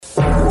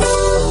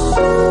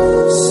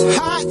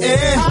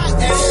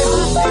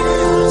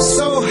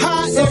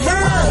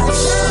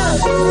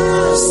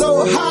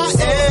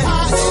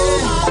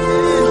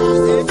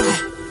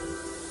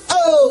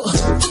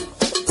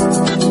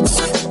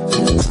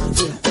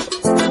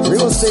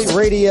Real Estate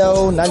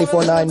Radio,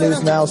 94.9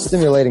 News Now,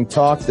 stimulating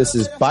talk. This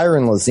is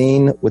Byron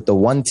Lazine with the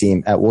One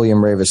Team at William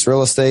Ravis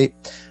Real Estate.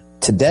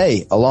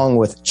 Today, along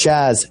with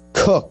Chaz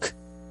Cook,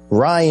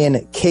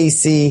 Ryan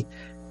Casey,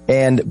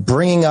 and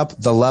bringing up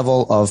the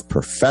level of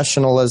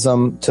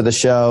professionalism to the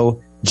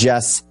show,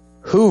 Jess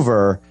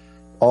Hoover,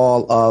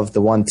 all of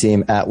the One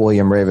Team at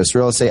William Ravis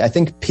Real Estate. I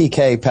think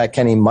PK, Pat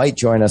Kenny, might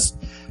join us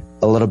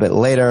a little bit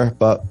later,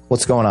 but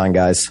what's going on,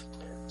 guys?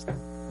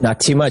 Not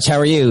too much. How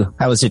are you?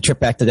 How was your trip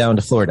back down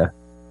to Florida?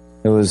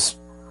 It was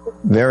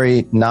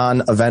very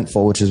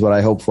non-eventful, which is what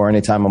I hope for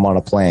anytime I'm on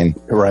a plane.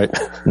 Right.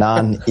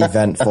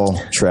 Non-eventful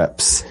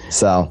trips.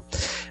 So,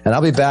 and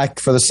I'll be back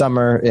for the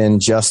summer in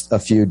just a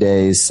few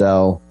days.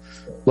 So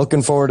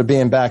looking forward to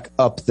being back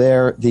up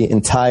there the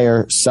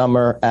entire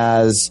summer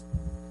as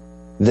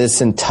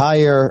this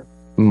entire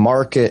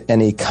market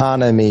and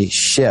economy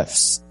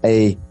shifts.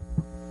 I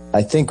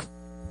think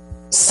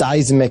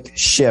seismic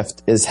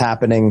shift is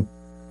happening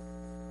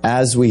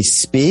as we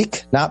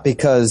speak, not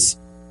because,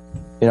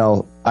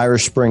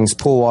 Irish Springs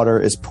pool water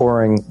is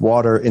pouring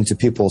water into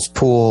people's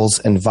pools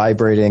and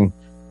vibrating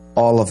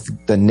all of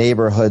the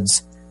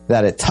neighborhoods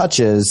that it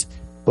touches,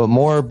 but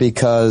more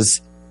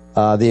because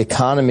the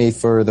economy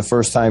for the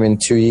first time in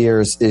 2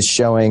 years is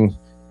showing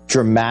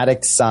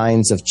dramatic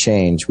signs of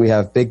change. We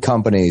have big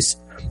companies,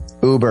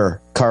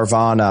 Uber,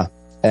 Carvana,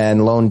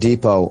 and Loan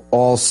Depot,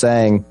 all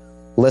saying,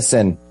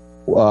 listen,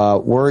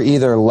 we're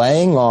either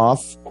laying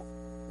off,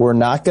 we're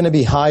not going to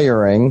be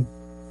hiring,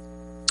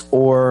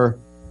 or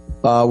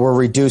we're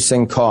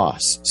reducing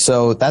costs.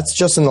 So that's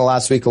just in the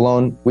last week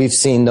alone. We've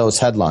seen those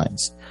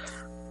headlines.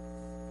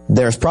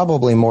 There's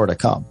probably more to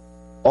come.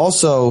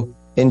 Also,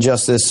 in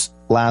just this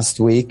last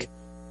week,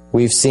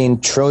 we've seen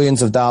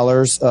trillions of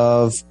dollars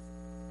of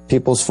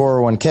people's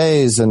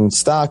 401ks and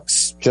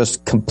stocks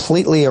just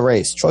completely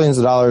erased. Trillions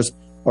of dollars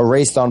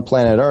erased on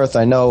planet Earth.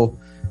 I know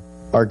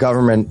our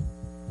government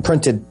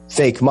printed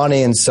fake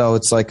money, and so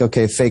it's like,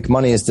 okay, fake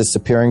money is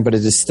disappearing, but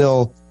it is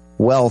still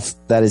wealth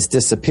that is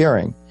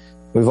disappearing.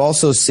 We've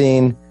also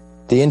seen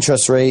the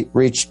interest rate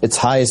reach its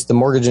highest, the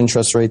mortgage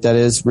interest rate that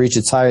is, reach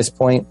its highest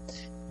point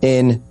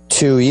in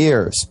 2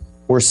 years.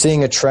 We're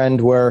seeing a trend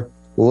where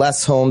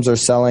less homes are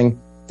selling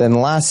than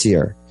last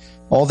year.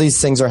 All these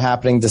things are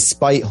happening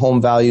despite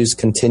home values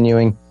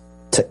continuing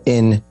to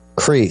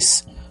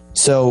increase.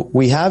 So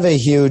we have a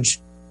huge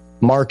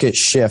market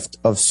shift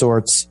of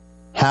sorts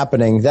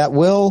happening that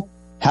will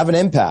have an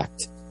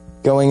impact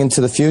going into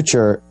the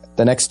future,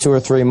 the next 2 or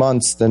 3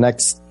 months, the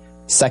next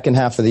second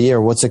half of the year.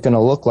 What's it going to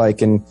look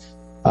like? And,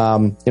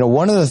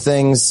 one of the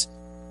things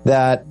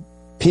that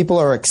people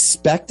are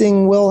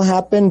expecting will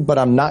happen, but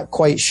I'm not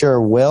quite sure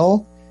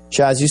will.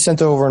 Chaz, you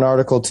sent over an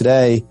article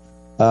today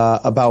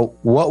about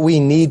what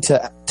we need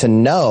to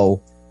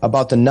know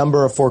about the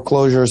number of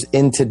foreclosures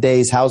in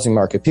today's housing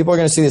market. People are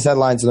going to see these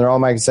headlines and they're all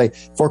going to say,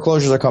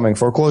 foreclosures are coming,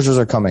 foreclosures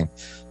are coming.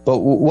 But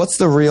what's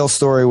the real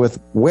story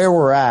with where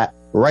we're at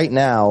right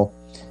now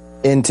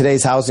in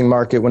today's housing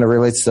market when it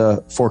relates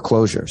to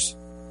foreclosures?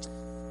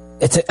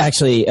 It's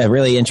actually a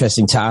really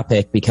interesting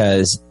topic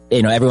because,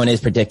 everyone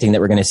is predicting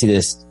that we're going to see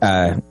this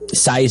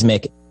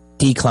seismic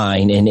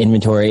decline in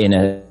inventory and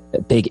a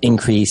big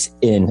increase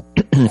in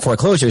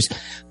foreclosures.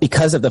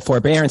 Because of the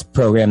forbearance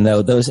program,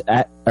 though, those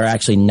are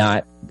actually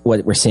not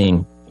what we're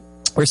seeing.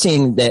 We're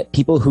seeing that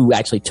people who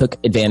actually took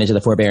advantage of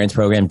the forbearance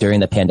program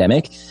during the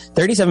pandemic,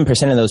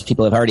 37% of those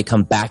people have already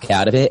come back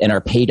out of it and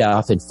are paid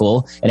off in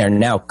full and are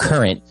now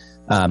current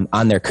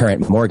on their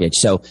current mortgage.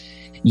 So,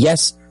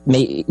 yes,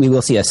 we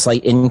will see a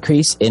slight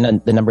increase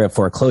in the number of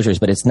foreclosures,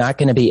 but it's not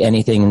going to be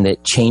anything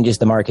that changes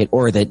the market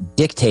or that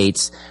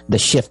dictates the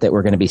shift that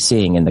we're going to be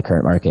seeing in the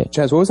current market.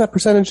 Chaz, what was that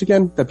percentage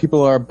again? That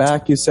people are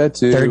back, you said,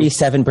 to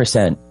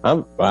 37%.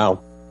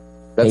 Wow.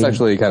 That's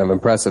actually kind of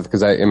impressive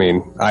because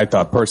I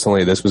thought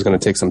personally this was going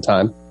to take some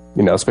time,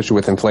 especially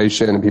with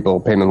inflation and people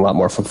paying a lot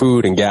more for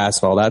food and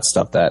gas and all that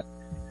stuff, that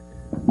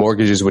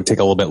mortgages would take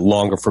a little bit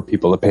longer for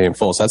people to pay in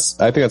full. So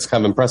I think that's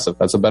kind of impressive.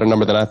 That's a better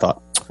number than I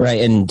thought.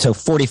 Right. And so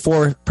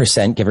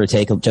 44%, give or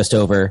take, just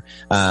over,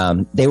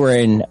 they were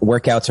in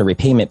workouts or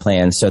repayment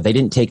plans. So they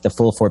didn't take the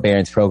full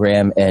forbearance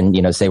program and,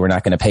 say we're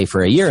not going to pay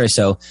for a year or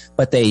so,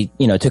 but they,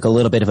 took a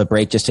little bit of a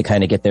break just to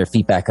kind of get their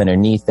feet back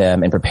underneath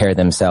them and prepare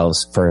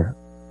themselves for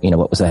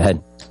what was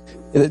ahead.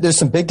 There's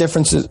some big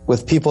differences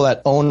with people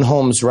that own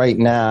homes right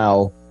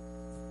now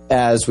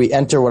as we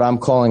enter what I'm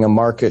calling a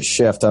market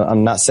shift.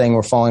 I'm not saying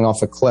we're falling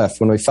off a cliff.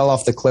 When we fell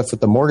off the cliff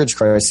with the mortgage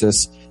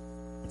crisis,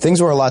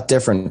 things were a lot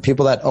different.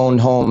 People that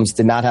owned homes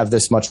did not have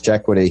this much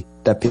equity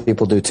that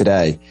people do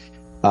today.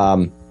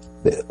 Over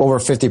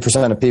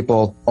 50% of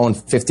people own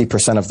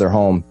 50% of their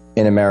home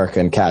in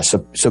America in cash.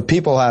 So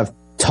people have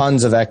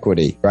tons of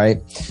equity,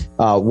 right?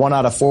 1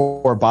 out of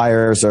 4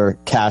 buyers are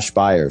cash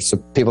buyers. So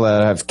people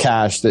that have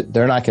cash,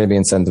 they're not going to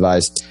be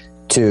incentivized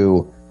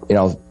to,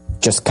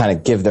 just kind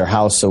of give their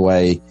house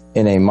away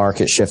in a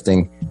market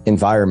shifting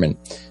environment.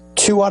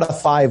 2 out of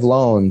 5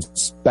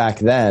 loans back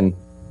then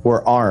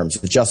were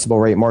ARMs, adjustable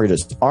rate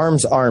mortgages.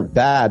 ARMs aren't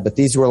bad, but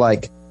these were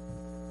like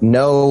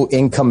no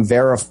income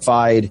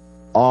verified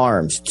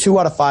ARMs. 2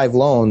 out of 5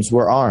 loans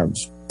were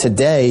ARMs.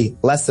 Today,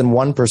 less than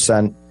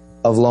 1%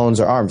 of loans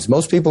are ARMs.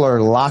 Most people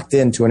are locked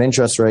into an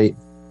interest rate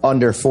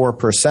under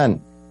 4%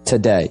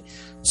 today.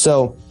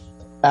 So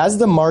as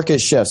the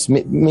market shifts,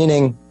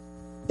 meaning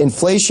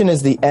inflation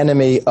is the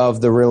enemy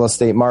of the real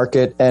estate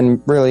market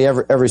and really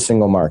every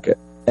single market.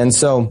 And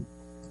so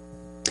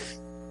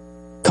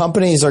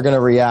companies are going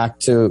to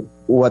react to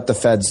what the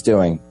Fed's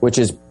doing, which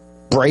is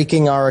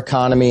breaking our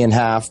economy in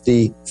half,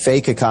 the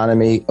fake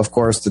economy, of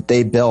course, that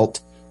they built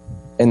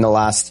in the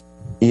last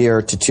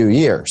year to 2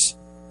 years.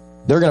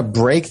 They're going to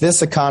break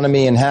this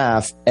economy in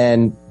half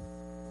and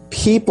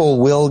people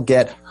will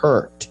get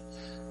hurt.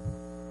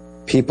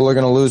 People are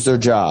going to lose their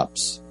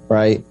jobs,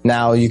 right?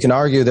 Now, you can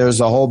argue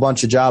there's a whole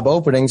bunch of job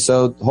openings,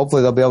 so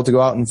hopefully they'll be able to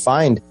go out and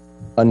find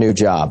a new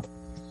job.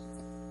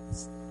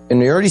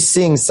 And you're already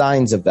seeing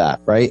signs of that,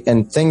 right?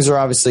 And things are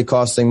obviously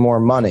costing more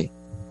money.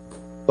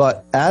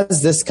 But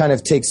as this kind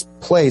of takes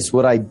place,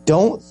 what I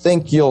don't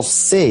think you'll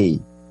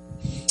see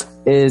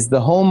is the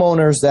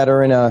homeowners that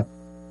are in a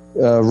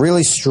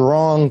really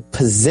strong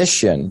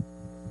position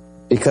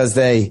because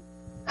they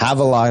have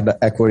a lot of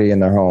equity in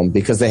their home,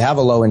 because they have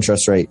a low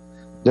interest rate.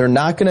 They're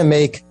not going to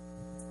make,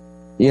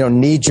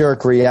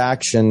 knee-jerk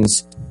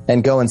reactions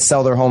and go and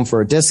sell their home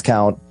for a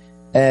discount.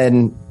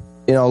 And,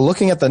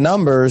 looking at the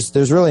numbers,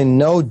 there's really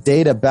no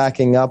data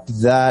backing up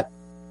that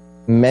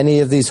many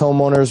of these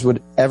homeowners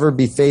would ever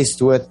be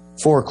faced with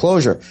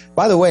foreclosure.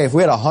 By the way, if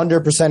we had a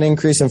 100%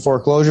 increase in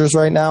foreclosures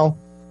right now,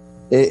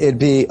 it'd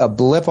be a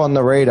blip on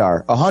the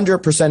radar.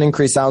 100%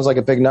 increase sounds like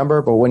a big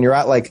number, but when you're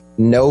at like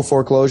no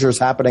foreclosures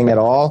happening at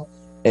all,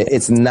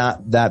 it's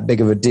not that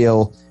big of a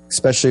deal,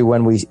 especially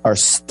when we are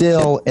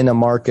still in a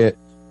market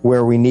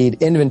where we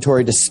need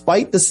inventory,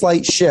 despite the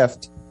slight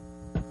shift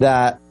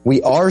that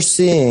we are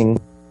seeing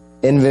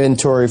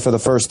inventory for the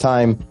first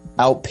time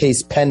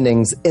outpace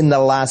pendings in the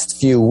last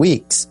few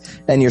weeks.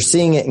 And you're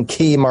seeing it in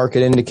key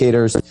market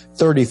indicators,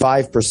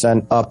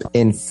 35% up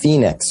in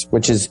Phoenix,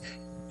 which is,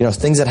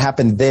 things that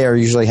happen there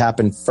usually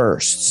happen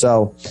first.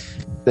 So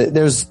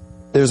there's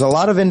a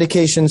lot of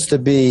indications to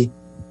be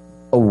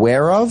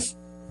aware of.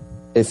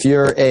 If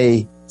you're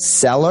a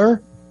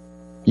seller,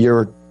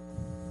 you're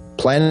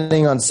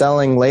planning on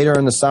selling later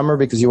in the summer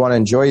because you want to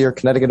enjoy your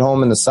Connecticut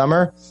home in the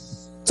summer,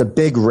 it's a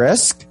big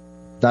risk.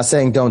 Not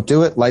saying don't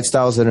do it.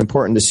 Lifestyle is an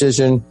important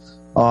decision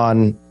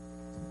on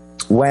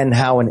when,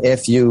 how, and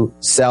if you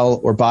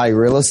sell or buy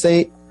real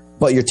estate,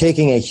 but you're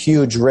taking a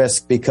huge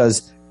risk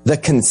because the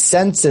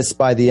consensus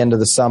by the end of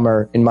the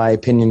summer, in my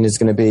opinion, is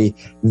going to be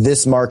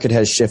this market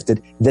has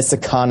shifted. This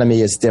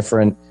economy is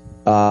different.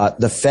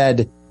 The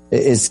Fed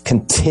is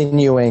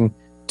continuing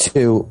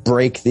to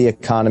break the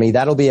economy.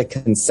 That'll be a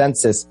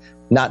consensus,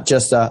 not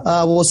just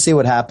we'll see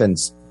what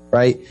happens,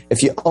 right?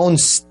 If you own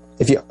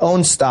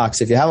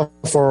stocks, if you have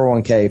a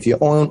 401k, if you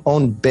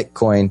own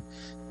Bitcoin,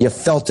 you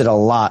felt it a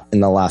lot in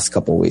the last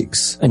couple of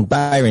weeks. And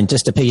Byron,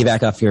 just to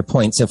piggyback off your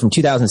point, so from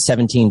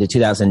 2017 to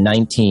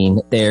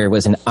 2019, there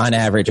was on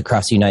average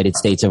across the United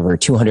States over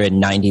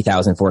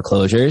 290,000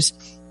 foreclosures.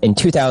 In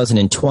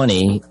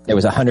 2020, there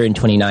was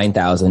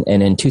 129,000,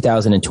 and in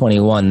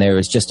 2021, there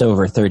was just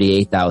over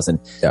 38,000.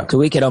 Yeah. So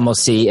we could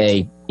almost see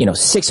a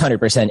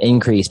 600%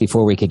 increase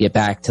before we could get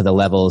back to the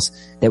levels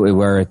that we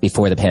were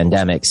before the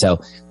pandemic.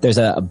 So there's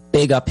a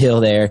big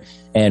uphill there,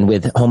 and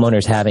with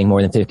homeowners having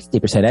more than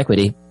 50%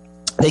 equity,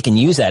 they can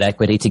use that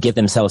equity to give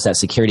themselves that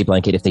security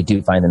blanket if they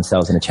do find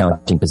themselves in a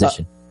challenging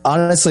position.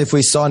 Honestly, if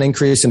we saw an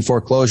increase in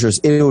foreclosures,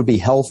 it would be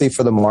healthy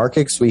for the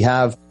market because we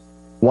have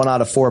 1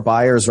 out of 4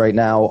 buyers right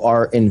now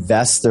are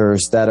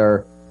investors that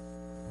are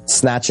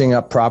snatching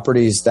up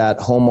properties that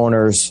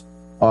homeowners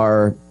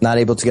are not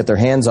able to get their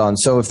hands on.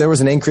 So if there was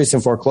an increase in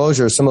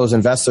foreclosures, some of those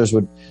investors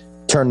would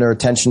turn their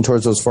attention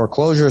towards those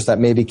foreclosures that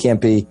maybe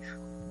can't be,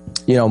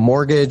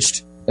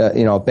 mortgaged.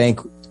 A bank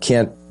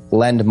can't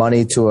lend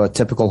money to a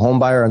typical home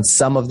buyer on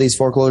some of these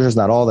foreclosures,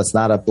 not all. That's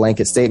not a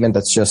blanket statement.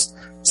 That's just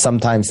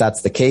sometimes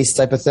that's the case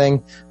type of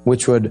thing,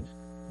 which would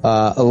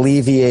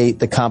alleviate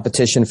the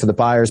competition for the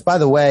buyers. By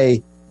the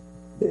way,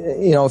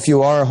 if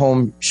you are a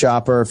home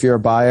shopper, if you're a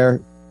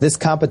buyer, this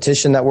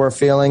competition that we're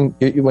feeling,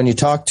 when you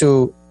talk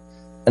to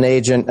an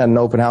agent at an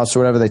open house or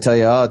whatever, they tell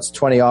you, it's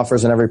 20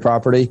 offers on every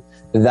property.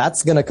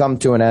 That's going to come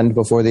to an end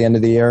before the end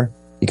of the year.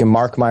 You can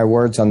mark my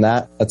words on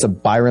that. That's a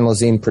Byron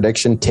Lazine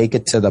prediction. Take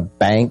it to the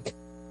bank.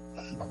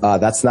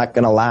 That's not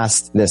going to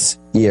last this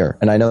year.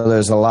 And I know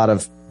there's a lot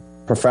of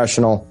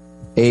professional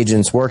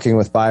agents working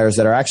with buyers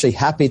that are actually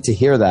happy to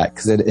hear that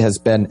because it has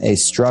been a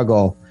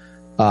struggle.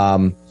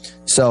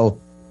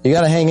 So you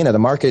got to hang in there. The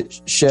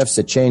market shifts,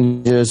 it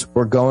changes.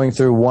 We're going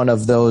through one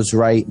of those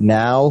right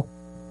now.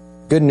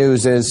 Good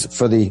news is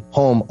for the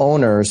home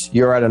owners,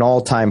 you're at an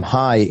all-time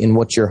high in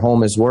what your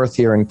home is worth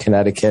here in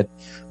Connecticut.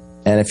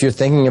 And if you're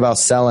thinking about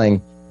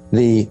selling,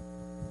 the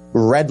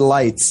red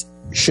lights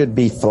should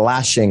be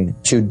flashing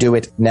to do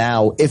it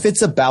now. If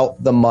it's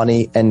about the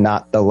money and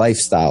not the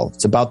lifestyle,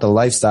 it's about the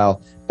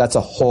lifestyle. That's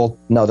a whole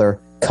nother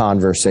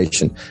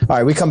conversation. All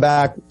right, we come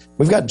back.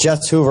 We've got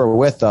Jess Hoover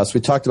with us.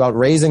 We talked about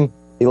raising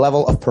the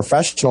level of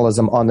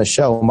professionalism on the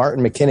show.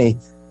 Martin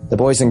McKinney, the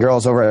boys and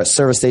girls over at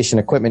Service Station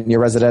Equipment, your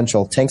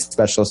residential tank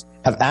specialist,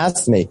 have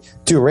asked me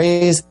to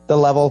raise the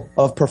level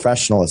of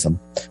professionalism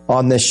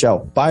on this show.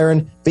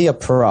 Byron, be a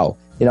pro.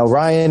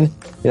 Ryan,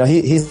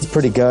 he's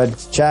pretty good.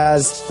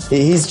 Chaz,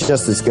 he's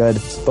just as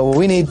good. But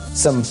we need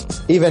some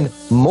even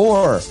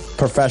more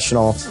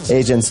professional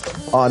agents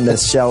on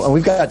this show. And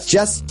we've got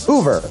Jess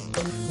Hoover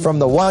from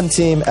the One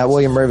Team at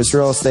William Raveis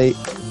Real Estate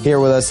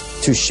here with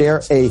us to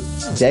share a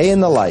day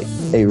in the life,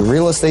 a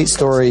real estate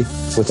story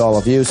with all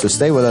of you. So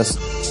stay with us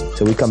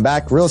till we come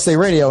back. Real Estate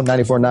Radio,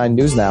 94.9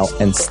 News Now,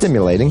 and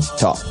stimulating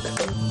talk.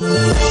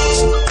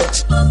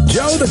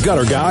 Joe the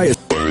Gutter Guy is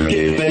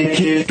make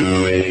it,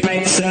 do it,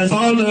 make sense,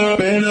 harder,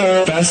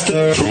 better,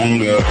 faster,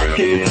 stronger, work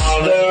it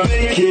harder,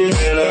 make it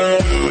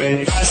better, do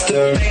it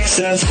faster, make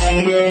sense,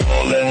 stronger,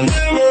 more than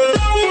ever,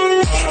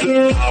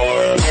 after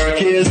hour,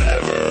 work is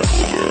ever,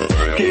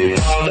 work it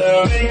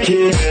harder, make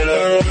it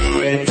better,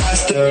 do it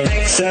faster,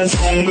 make sense,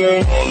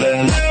 stronger, more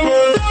than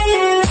ever,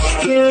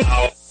 after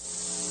hour.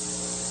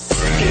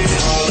 Work it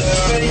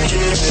harder, make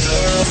it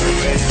better, do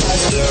it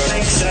faster,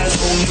 make sense,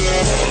 stronger,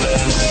 more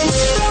than ever.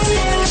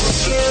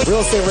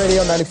 Real Estate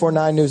Radio,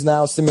 94.9 News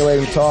Now,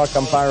 Stimulating Talk.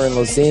 I'm Byron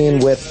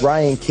Lazine with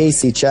Ryan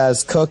Casey,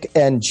 Chaz Cook,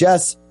 and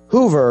Jess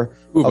Hoover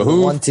of the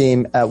One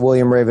Team at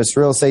William Raveis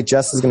Real Estate.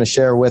 Jess is going to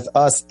share with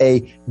us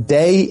a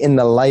day in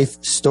the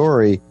life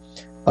story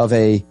of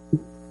a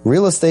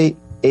real estate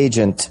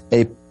agent,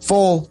 a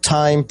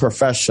full-time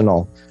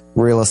professional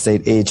real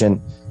estate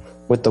agent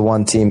with the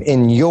One Team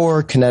in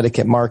your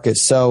Connecticut market.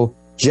 So,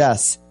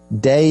 Jess,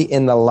 day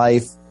in the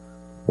life,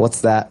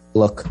 what's that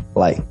look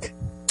like?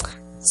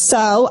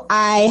 So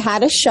I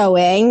had a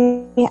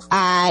showing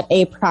at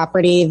a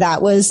property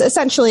that was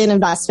essentially an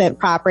investment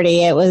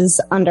property. It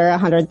was under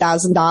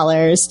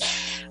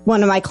 $100,000.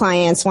 One of my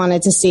clients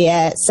wanted to see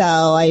it. So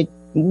I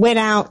went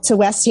out to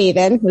West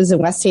Haven. It was in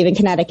West Haven,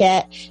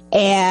 Connecticut.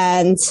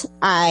 And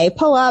I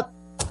pull up,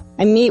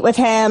 I meet with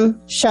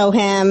him, show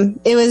him.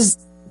 It was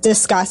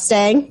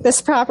disgusting, this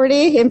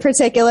property in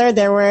particular.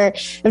 I've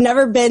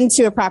never been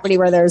to a property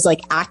where there's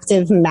like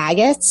active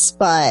maggots,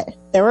 but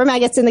there were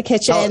maggots in the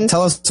kitchen.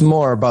 Tell us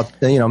more about,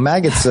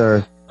 maggots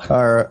are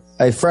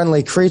a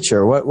friendly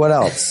creature. What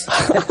else?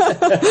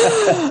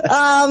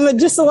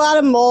 Just a lot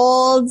of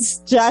molds,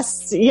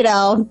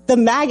 the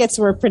maggots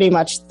were pretty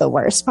much the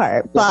worst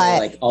part. But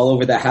like all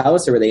over the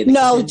house, or were they in the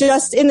kitchen?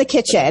 Just in the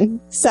kitchen.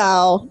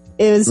 So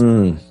it was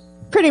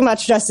pretty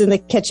much just in the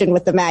kitchen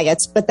with the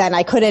maggots. But then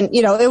I couldn't,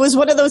 it was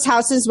one of those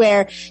houses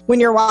where when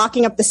you're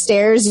walking up the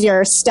stairs,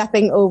 you're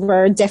stepping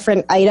over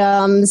different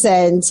items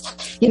and,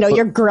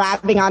 you're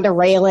grabbing onto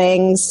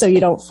railings so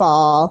you don't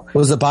fall.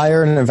 Was the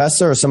buyer an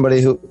investor or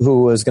somebody who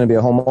was going to be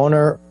a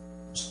homeowner?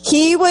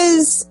 He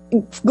was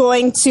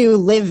going to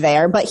live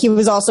there, but he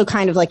was also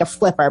kind of like a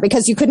flipper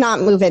because you could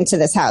not move into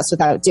this house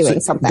without doing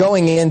something.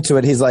 Going into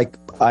it, he's like,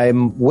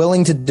 I'm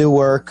willing to do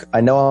work.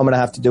 I know I'm going to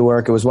have to do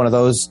work. It was one of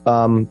those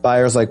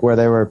buyers like where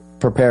they were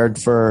prepared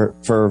for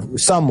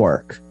some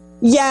work.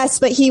 Yes,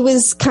 but he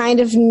was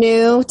kind of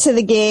new to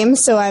the game,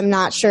 so I'm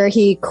not sure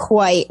he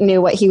quite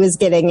knew what he was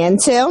getting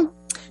into.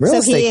 Real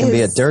estate can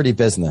be a dirty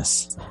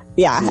business.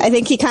 Yeah, I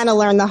think he kind of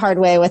learned the hard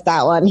way with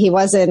that one. He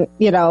wasn't,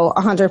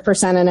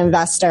 100% an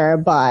investor,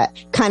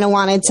 but kind of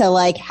wanted to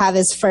like have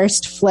his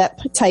first flip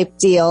type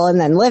deal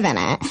and then live in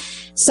it.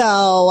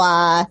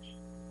 So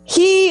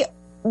he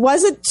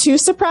wasn't too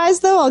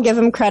surprised, though. I'll give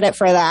him credit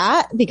for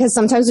that, because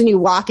sometimes when you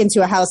walk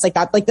into a house like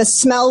that, like the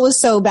smell was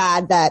so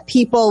bad that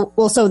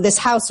so this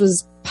house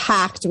was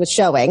packed with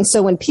showing.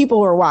 So when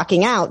people were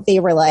walking out, they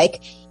were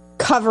like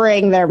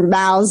covering their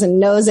mouths and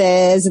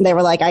noses, and they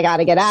were like, I got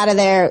to get out of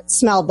there. It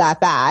smelled that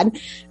bad.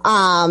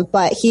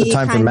 But the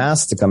time for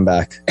masks to come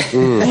back.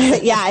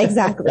 Yeah,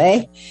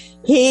 exactly.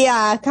 He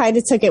kind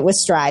of took it with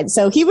stride.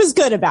 So he was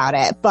good about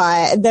it.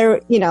 But there,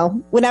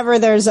 whenever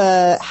there's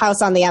a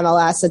house on the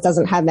MLS that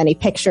doesn't have many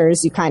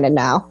pictures, you kind of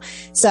know.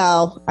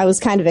 So I was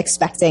kind of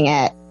expecting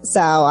it.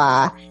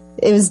 So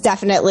it was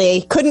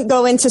definitely couldn't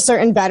go into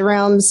certain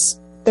bedrooms.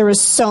 There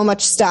was so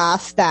much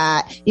stuff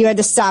that you had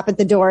to stop at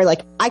the door.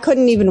 Like I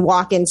couldn't even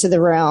walk into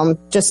the room.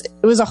 It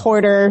was a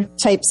hoarder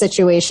type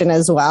situation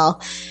as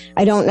well.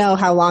 I don't know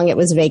how long it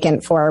was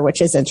vacant for,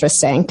 which is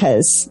interesting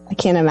because I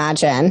can't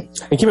imagine.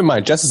 And keep in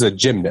mind, Jess is a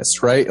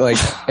gymnast, right? Like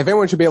if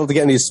anyone should be able to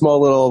get in these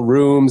small little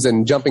rooms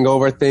and jumping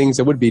over things,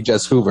 it would be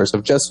Jess Hoover. So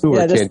if Jess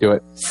Hoover can't do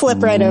it,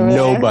 flip right over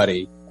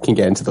nobody can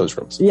get into those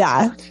rooms.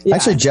 Yeah.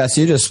 Actually, Jess,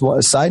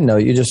 side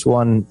note, you just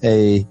won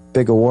a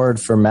big award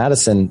for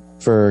Madison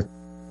for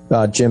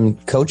gym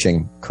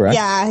coaching, correct?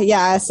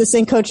 Yeah.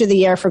 Assistant Coach of the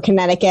Year for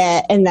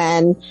Connecticut. And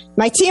then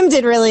my team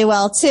did really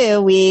well, too.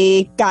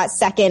 We got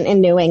second in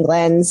New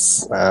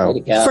England's. Wow.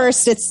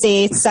 First at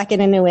state,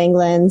 second in New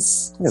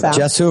England's. So.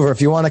 Jess Hoover,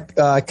 if you want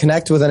to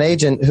connect with an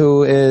agent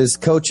who is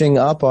coaching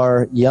up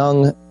our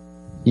young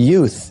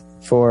youth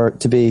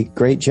to be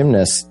great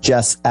gymnasts,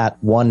 Jess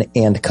at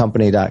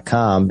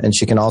oneandcompany.com. And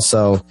she can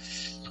also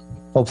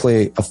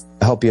hopefully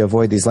help you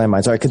avoid these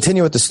landmines. All right,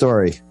 continue with the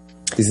story.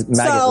 These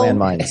maggot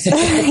landmines.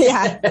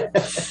 Yeah.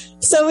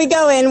 So we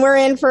go in, we're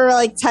in for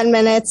like 10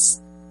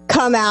 minutes,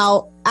 come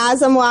out.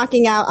 As I'm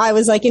walking out, I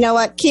was like, you know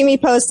what? Keep me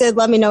posted.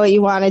 Let me know what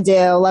you want to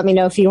do. Let me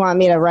know if you want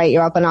me to write you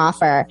up an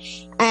offer.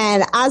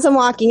 And as I'm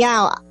walking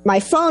out,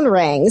 my phone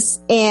rings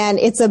and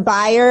it's a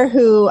buyer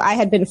who I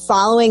had been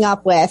following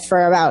up with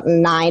for about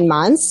 9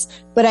 months,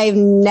 but I've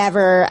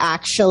never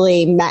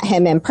actually met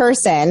him in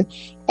person.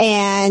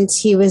 And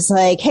he was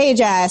like, hey,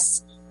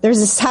 Jess, there's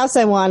this house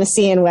I want to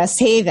see in West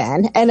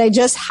Haven. And I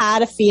just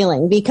had a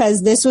feeling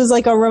because this was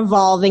like a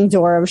revolving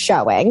door of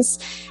showings.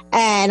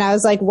 And I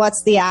was like,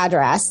 what's the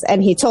address?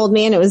 And he told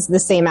me, and it was the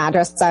same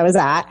address I was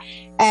at.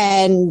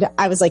 And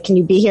I was like, can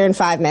you be here in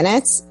 5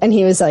 minutes? And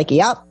he was like,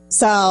 yep.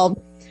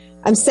 So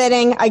I'm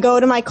sitting, I go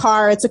to my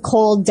car. It's a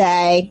cold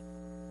day,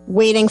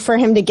 waiting for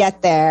him to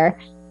get there.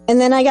 And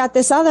then I got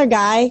this other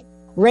guy,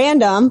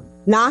 random,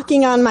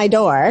 knocking on my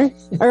door,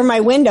 or my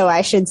window,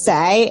 I should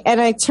say.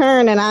 And I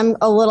turn and I'm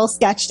a little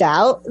sketched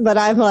out, but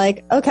I'm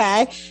like,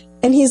 okay.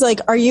 And he's like,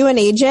 are you an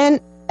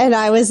agent? And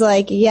I was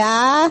like,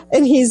 yeah.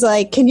 And he's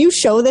like, can you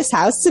show this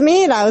house to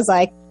me? And I was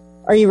like,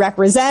 are you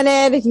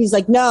represented? And he's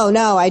like, no,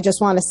 I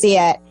just want to see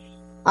it.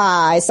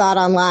 I saw it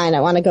online. I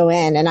want to go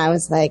in. And I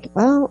was like,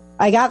 well,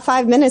 I got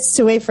 5 minutes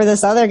to wait for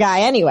this other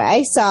guy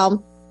anyway.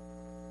 So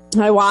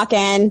I walk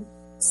in,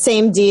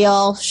 same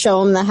deal,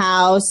 show him the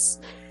house.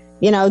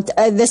 You know,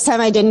 this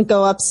time I didn't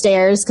go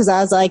upstairs because I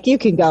was like, you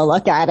can go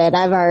look at it.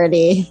 I've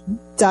already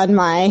done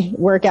my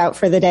workout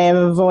for the day of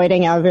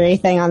avoiding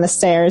everything on the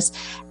stairs.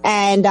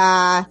 And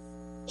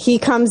he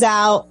comes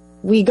out.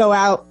 We go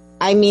out.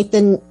 I meet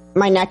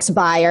my next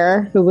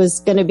buyer who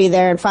was going to be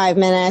there in 5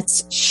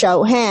 minutes,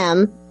 show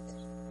him.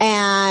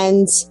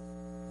 And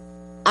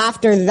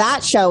after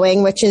that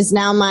showing, which is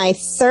now my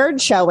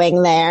third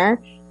showing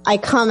there, I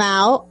come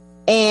out.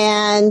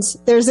 And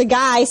there's a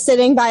guy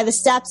sitting by the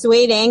steps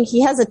waiting.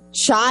 He has a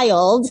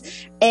child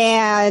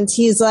and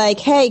he's like,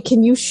 hey,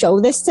 can you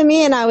show this to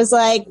me? And I was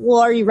like, well,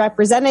 are you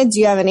represented? Do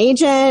you have an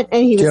agent?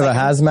 And he was Do you like,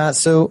 have a hazmat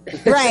suit?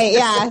 right.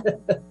 Yeah.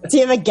 Do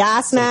you have a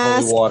gas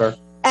mask? Holy water.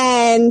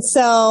 And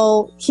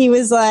so he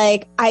was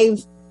like, I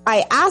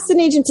asked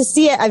an agent to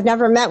see it. I've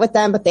never met with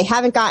them, but they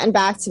haven't gotten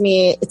back to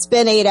me. It's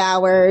been 8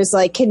 hours.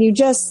 Like, can you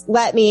just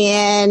let me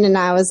in? And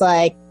I was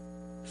like,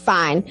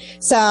 fine.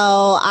 So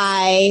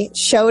I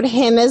showed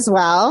him as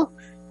well.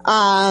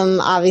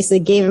 Obviously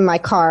gave him my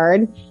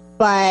card,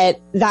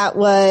 but that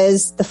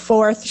was the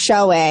fourth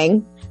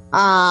showing.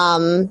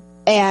 And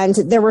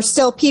there were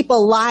still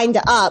people lined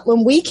up.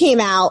 When we came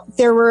out,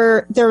 there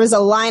was a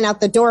line out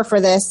the door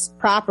for this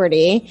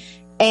property.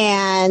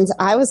 And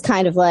I was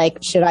kind of like,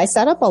 should I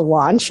set up a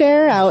lawn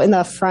chair out in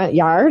the front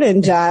yard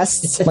and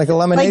just Like a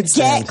lemonade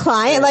stand. get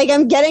client? Like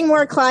I'm getting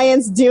more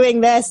clients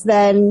doing this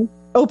than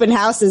open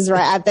houses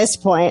right at this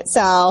point.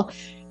 So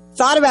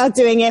thought about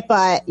doing it,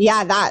 but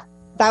yeah,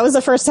 that was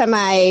the first time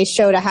I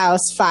showed a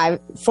house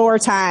 4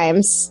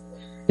 times.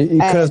 You could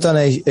have done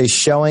a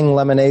showing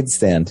lemonade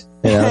stand.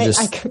 You know,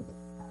 just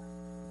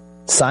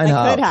sign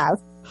up. I could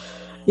have.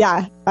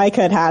 Yeah, I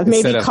could have. Maybe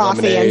Instead of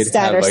coffee lemonade,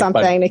 instead have, or like,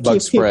 something to bug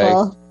keep spray.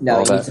 people. No, All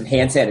you need that. some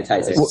hand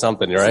sanitizer.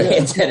 Something, right?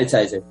 Hand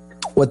sanitizer.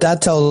 What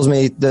that tells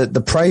me,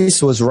 the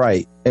price was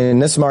right. In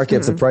this market,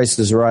 if the price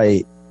is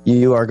right,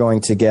 you are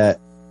going to get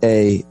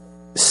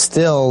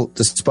still,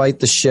 despite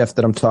the shift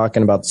that I'm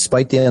talking about,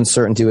 despite the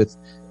uncertainty with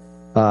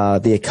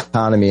the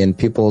economy and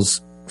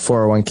people's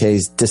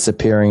 401ks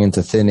disappearing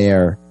into thin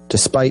air,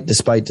 despite,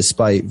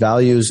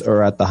 values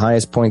are at the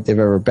highest point they've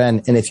ever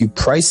been. And if you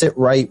price it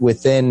right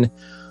within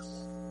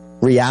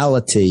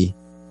reality,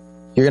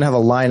 you're going to have a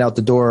line out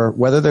the door,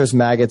 whether there's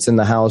maggots in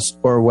the house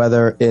or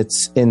whether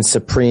it's in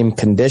supreme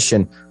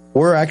condition.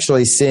 We're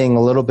actually seeing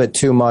a little bit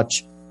too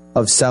much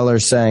of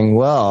sellers saying,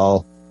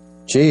 well,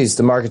 geez,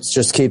 the market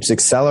just keeps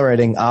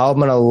accelerating. I'm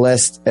going to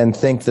list and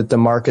think that the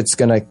market's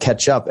going to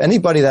catch up.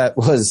 Anybody that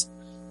was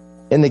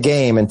in the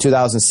game in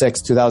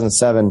 2006,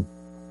 2007,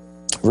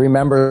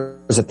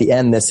 remembers at the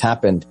end this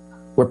happened,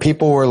 where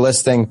people were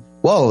listing,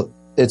 well,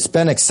 it's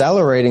been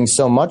accelerating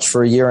so much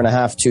for a year and a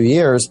half, 2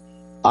 years.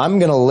 I'm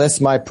going to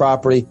list my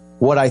property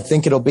what I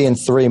think it'll be in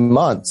 3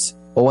 months.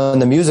 But when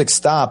the music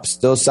stops,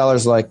 those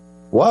sellers are like,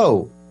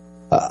 whoa,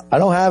 I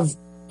don't have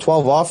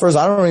 12 offers.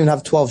 I don't even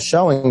have 12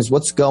 showings.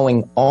 What's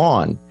going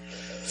on?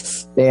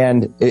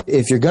 And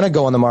if you're going to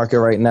go on the market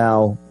right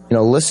now,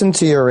 listen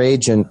to your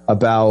agent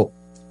about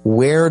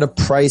where to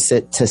price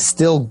it to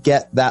still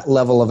get that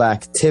level of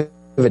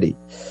activity.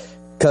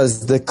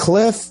 Because the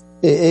cliff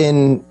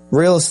in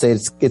real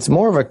estate, it's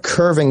more of a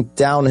curving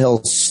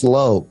downhill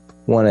slope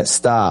when it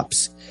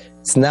stops.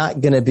 It's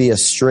not going to be a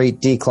straight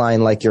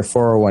decline like your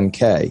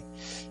 401k.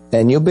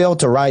 And you'll be able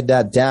to ride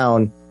that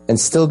down and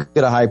still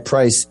get a high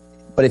price.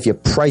 But if you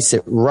price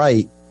it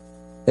right,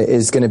 it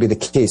is going to be the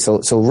case. So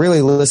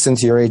really listen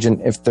to your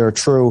agent if they're a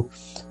true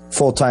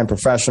full-time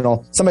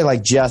professional. Somebody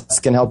like Jess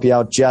can help you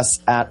out. Jess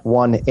at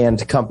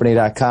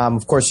oneandcompany.com.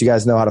 Of course, you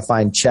guys know how to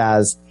find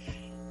Chaz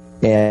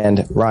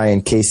and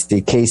Ryan Casey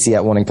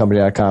at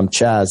oneandcompany.com,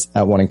 Chaz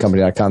at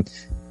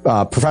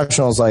oneandcompany.com.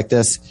 Professionals like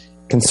this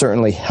can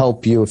certainly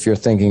help you if you're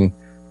thinking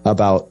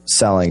about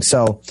selling.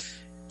 So,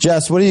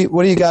 Jess, what do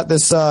you got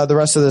this the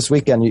rest of this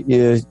weekend?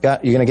 You're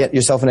going to get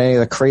yourself in any of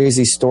the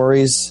crazy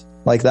stories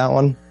like that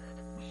one?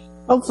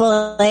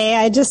 Hopefully.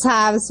 I just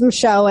have some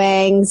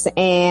showings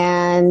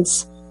and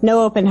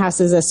no open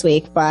houses this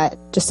week, but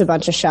just a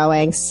bunch of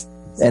showings.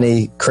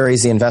 Any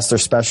crazy investor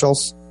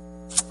specials?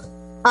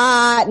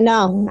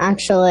 No,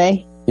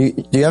 actually.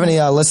 Do you have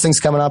any listings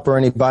coming up or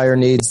any buyer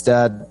needs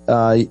that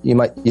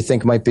you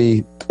think might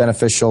be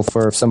beneficial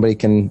for if somebody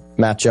can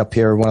match up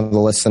here, one of the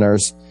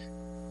listeners,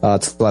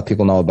 to let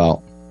people know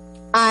about?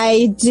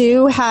 I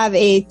do have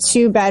a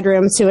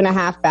 2-bedroom,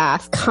 2.5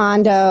 bath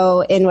condo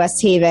in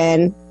West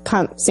Haven,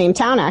 same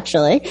town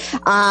actually,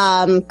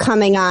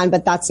 coming on,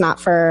 but that's not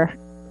for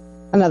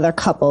another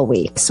couple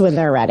weeks when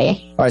they're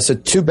ready. All right, so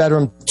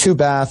 2-bedroom,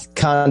 2-bath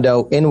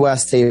condo in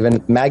West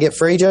Haven, maggot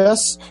free,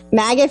 Jess?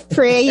 Maggot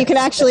free. You can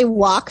actually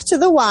walk to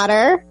the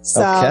water,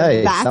 so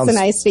that's a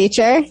nice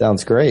feature.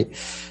 Sounds great.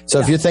 So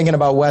if you're thinking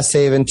about West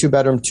Haven,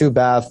 2-bedroom,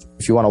 2-bath,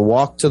 if you want to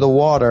walk to the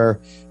water,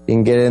 you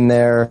can get in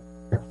there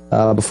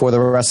before the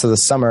rest of the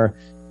summer.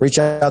 Reach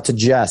out to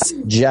Jess,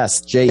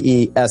 Jess,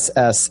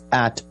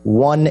 at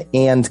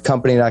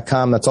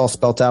oneandcompany.com. That's all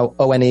spelled out,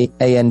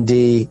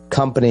 ONEAND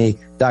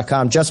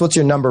company.com. Jess, what's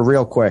your number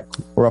real quick?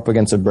 We're up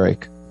against a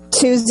break.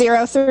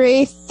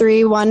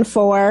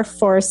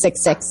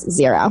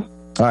 203-314-4660. All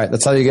right,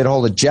 that's how you get a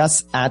hold of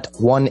Jess at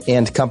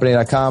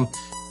oneandcompany.com.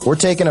 We're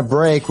taking a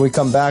break. When we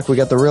come back, we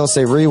got the Real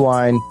Estate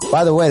Rewind.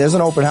 By the way, there's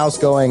an open house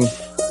going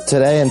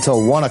today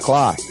until 1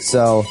 o'clock.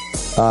 So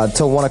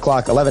until 1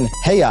 o'clock, 11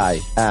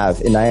 Hayai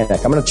Ave in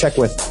Niantic. I'm going to check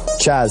with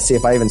Chaz, see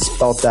if I even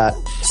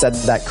said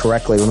that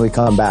correctly when we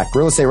come back.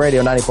 Real Estate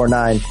Radio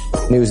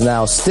 94.9 News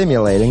Now,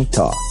 stimulating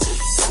talk.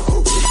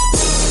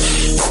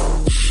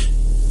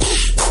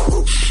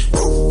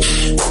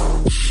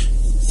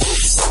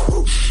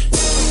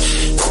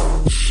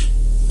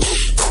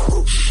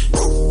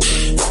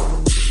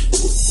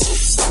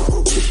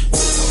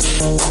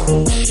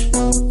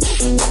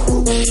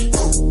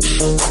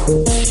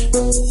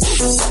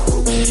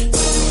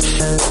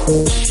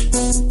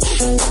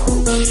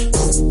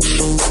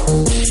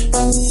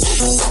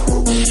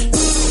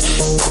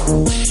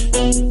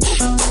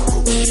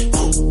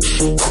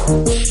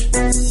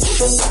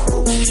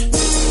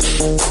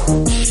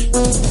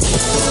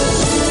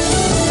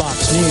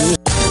 Fox News.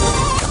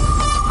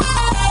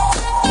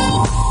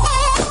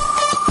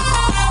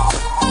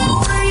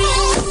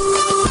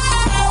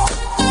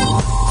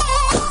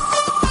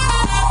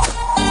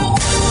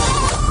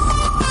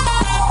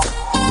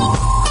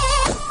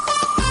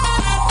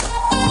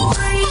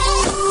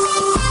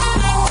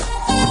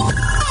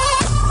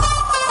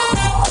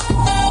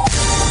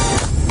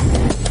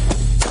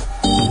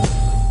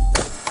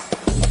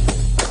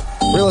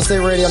 Real Estate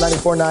Radio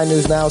 94.9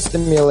 News Now,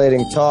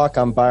 stimulating talk.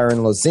 I'm Byron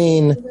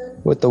Lazine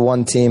with the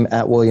One Team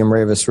at William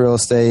Ravis Real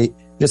Estate.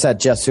 Just had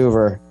Jess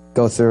Hoover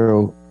go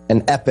through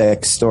an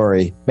epic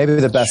story, maybe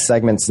the best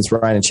segment since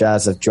Ryan and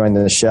Chaz have joined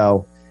the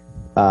show.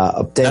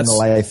 Updating the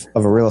life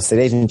of a real estate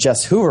agent.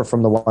 Jess Hoover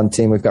from the One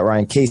Team. We've got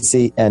Ryan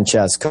Casey and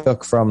Chaz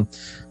Cook from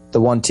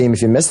the One Team.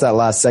 If you missed that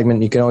last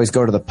segment, you can always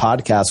go to the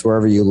podcast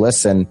wherever you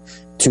listen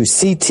to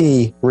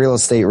CT Real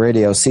Estate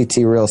Radio, CT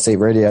Real Estate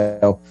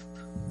Radio.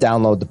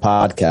 Download the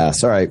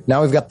podcast. All right.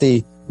 Now we've got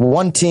the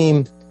One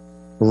Team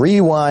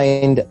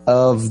Rewind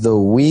of the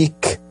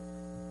week,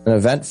 an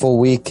eventful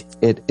week.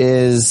 It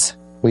is.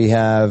 We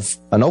have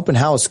an open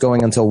house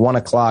going until 1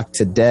 o'clock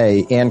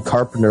today. Ann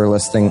Carpenter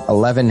listing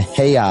 11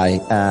 Hayai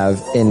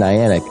Ave in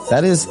Niantic.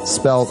 That is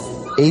spelled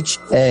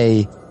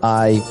Haigh.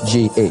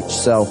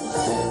 So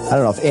I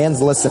don't know if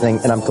Ann's listening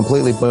and I'm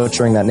completely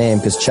butchering that name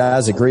because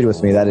Chaz agreed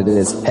with me that it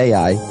is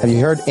Hayai. Have you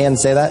heard Ann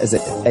say that? Is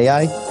it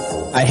Hayai?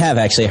 I have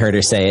actually heard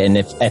her say it, and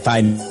if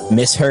I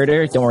misheard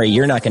her, don't worry,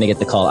 you're not going to get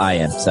the call I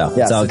am, so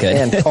it's all good.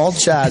 And called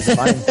Chaz if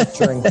I'm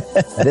picturing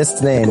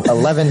this name,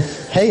 11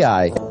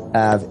 Hayai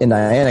Ave in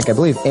Niantic. I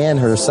believe Ann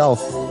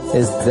herself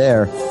is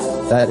there.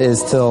 That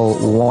is till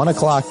 1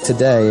 o'clock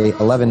today,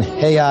 11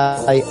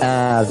 Hayai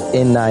Ave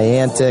in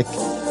Niantic.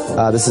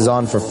 This is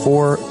on for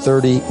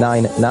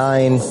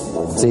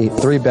 $439,900. See,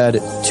 3-bed,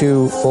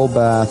 2 full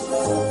bath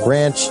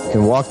ranch. You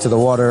can walk to the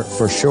water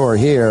for sure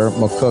here,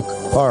 McCook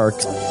Park.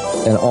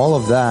 And all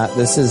of that,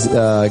 this is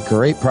a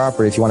great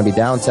property if you want to be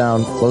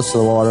downtown, close to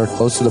the water,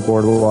 close to the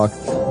boardwalk.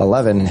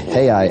 11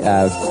 Hayai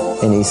Ave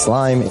in East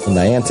Lyme, in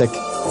Niantic,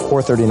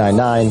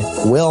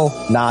 $439,900. Will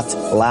not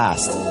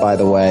last, by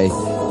the way.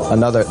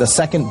 The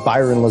second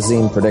Byron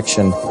Lazine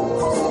prediction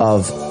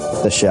of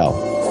the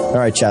show. All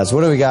right, Chaz,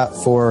 what do we got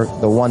for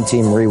the One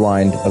Team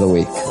Rewind of the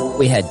week?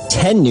 We had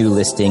 10 new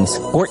listings,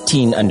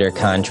 14 under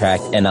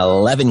contract, and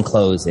 11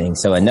 closing.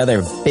 So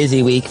another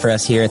busy week for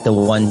us here at the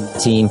One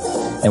Team.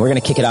 And we're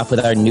going to kick it off with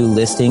our new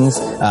listings.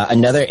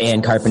 Another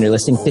Ann Carpenter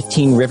listing,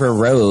 15 River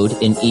Road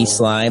in East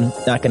Lyme.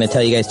 Not going to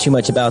tell you guys too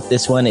much about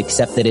this one,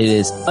 except that it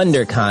is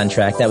under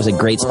contract. That was a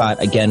great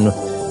spot. Again,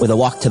 with a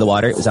walk to the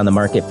water. It was on the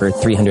market for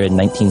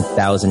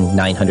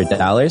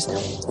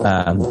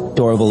 $319,900.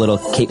 Adorable little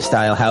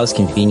Cape-style house,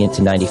 convenient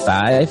to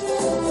 95.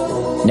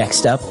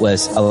 Next up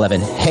was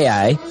 11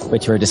 Hey,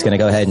 which we're just going to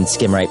go ahead and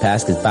skim right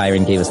past because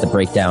Byron gave us the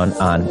breakdown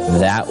on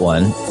that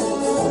one.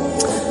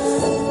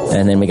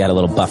 And then we got a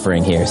little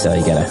buffering here, so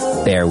you got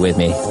to bear with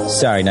me.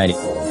 Sorry,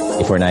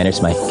 94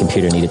 Niners. My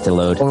computer needed to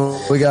load.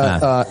 We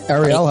got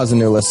Ariel has a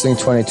new listing,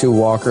 22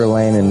 Walker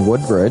Lane in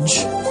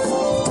Woodbridge.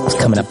 It's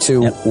coming up.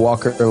 22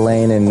 Walker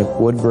Lane in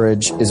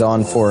Woodbridge is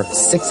on for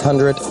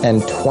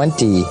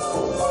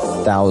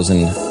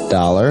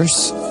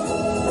 $620,000.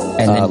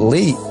 And then,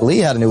 Lee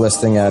had a new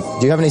listing at.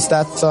 Do you have any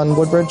stats on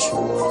Woodbridge,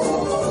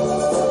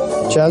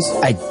 Chaz?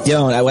 I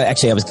don't. I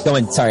was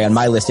going. Sorry, on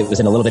my list it was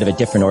in a little bit of a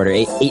different order.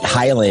 8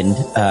 Highland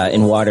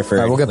in Waterford.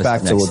 All right, we'll get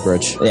back to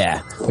Woodbridge.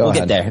 Yeah, Go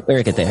ahead. get there.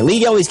 We'll get there.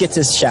 Lee always gets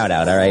his shout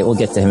out. All right, we'll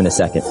get to him in a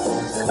second.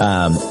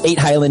 8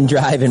 Highland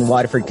Drive in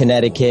Waterford,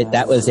 Connecticut.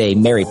 That was a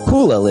Mary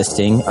Pula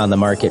listing on the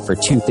market for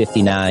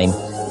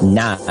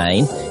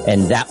 $259,900,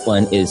 and that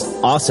one is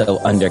also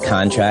under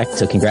contract.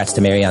 So congrats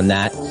to Mary on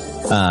that.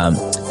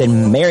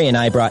 Then Mary and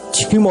I brought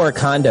 2 more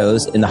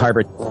condos in the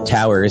Harbor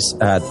Towers.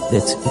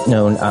 It's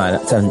known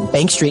it's on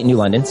Bank Street in New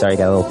London. Sorry,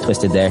 got a little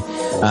twisted there.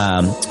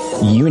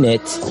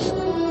 Unit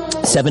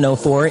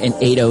 704 and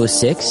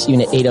 806.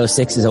 Unit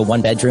 806 is a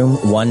 1-bedroom,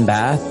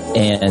 1-bath,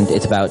 and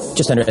it's about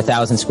just under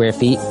 1,000 square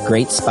feet.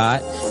 Great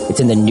spot. It's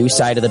in the new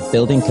side of the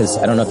building because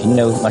I don't know if you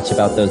know much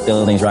about those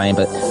buildings, Ryan,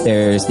 but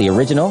there's the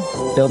original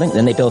building.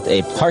 Then they built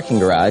a parking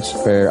garage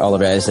for all the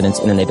residents,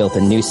 and then they built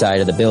a new side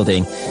of the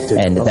building,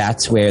 and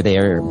that's where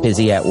they're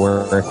busy at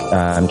work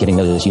getting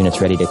those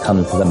units ready to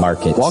come to the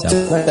market. Walked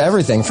into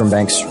everything from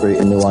Bank Street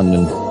in New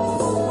London.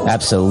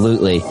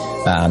 Absolutely.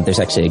 There's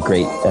actually a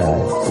great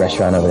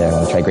restaurant over there. I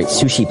want to try a great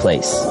sushi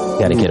place.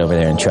 Got to get over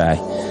there and try.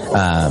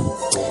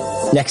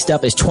 Next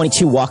up is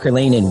 22 Walker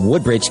Lane in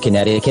Woodbridge,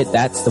 Connecticut.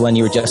 That's the one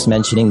you were just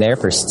mentioning there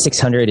for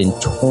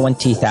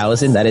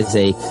 $620,000. That is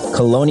a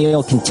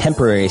colonial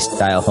contemporary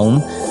style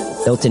home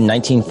built in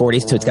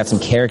 1940s, so it's got some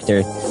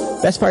character.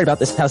 Best part about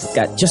this house, it's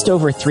got just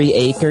over 3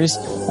 acres.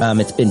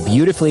 It's been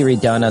beautifully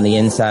redone on the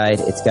inside.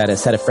 It's got a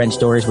set of French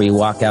doors where you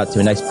walk out to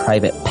a nice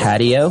private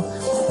patio.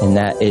 And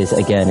that is,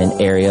 again, an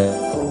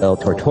Ariel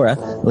Tortora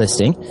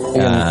listing.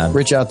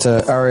 Reach out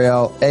to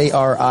Ariel,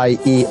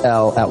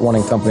 Ariel, at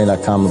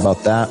oneandcompany.com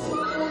about that.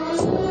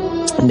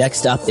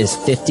 Next up is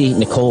 50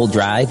 Nicole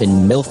Drive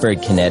in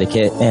Milford,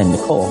 Connecticut. And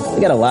Nicole,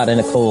 we got a lot of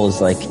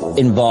Nicoles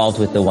involved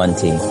with the one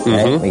team.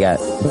 Right? We got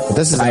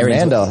this is an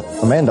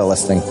Amanda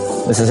listing.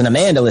 This is an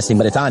Amanda listing,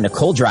 but it's on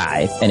Nicole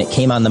Drive, and it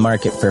came on the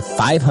market for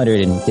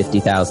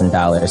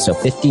 $550,000. So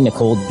 50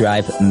 Nicole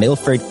Drive,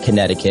 Milford,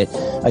 Connecticut.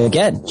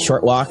 Again,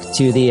 short walk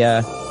to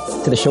the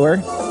shore.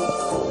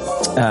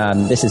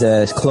 This is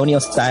a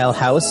colonial style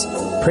house,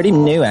 pretty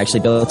new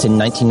actually, built in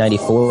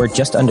 1994,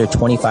 just under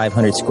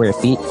 2,500 square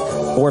feet.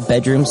 4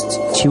 bedrooms,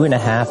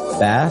 2.5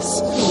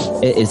 baths.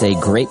 It is a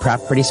great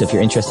property. So if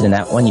you're interested in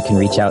that one, you can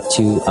reach out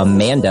to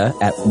Amanda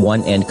at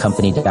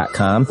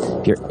oneandcompany.com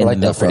if you're in the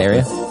Milford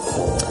area.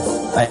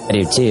 I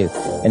do too.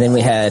 And then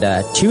we had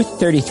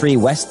 233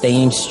 West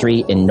Thames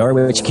Street in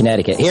Norwich,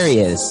 Connecticut. Here he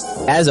is,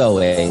 as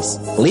always,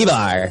 Lee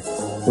Barr,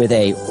 with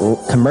a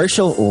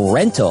commercial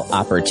rental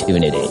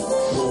opportunity.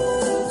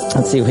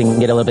 Let's see if we can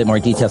get a little bit more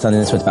details on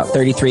this. It's about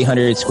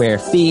 3,300 square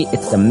feet.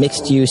 It's a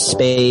mixed-use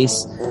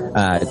space.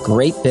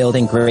 Great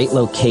building, great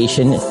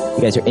location. If you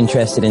guys are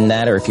interested in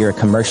that, or if you're a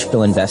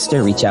commercial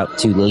investor, reach out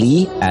to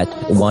Lee at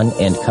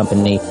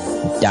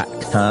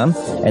oneandcompany.com.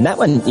 And that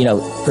one,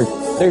 for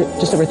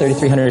just over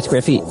 3,300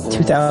 square feet,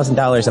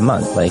 $2,000 a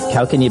month. Like,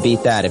 how can you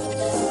beat that? If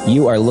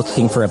you are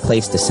looking for a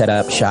place to set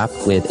up shop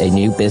with a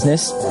new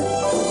business,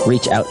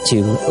 reach out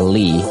to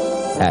Lee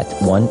at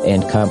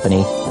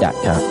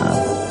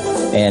oneandcompany.com.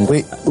 And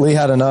Lee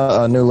had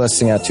a new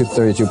listing at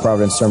 232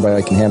 Providence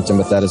Turnpike in Hampton,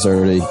 but that has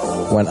already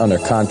went under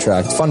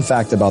contract. Fun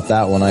fact about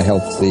that one, I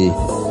helped the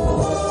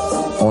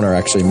owner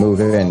actually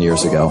move in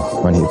years ago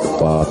when he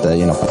bought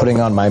that, putting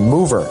on my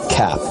mover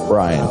cap,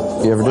 Brian.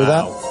 You ever do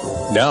that?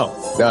 No,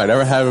 I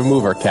never had a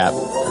mover cap.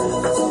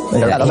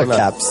 Yeah, other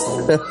caps.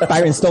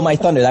 Byron stole my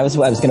thunder. That was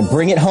what I was going to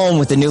bring it home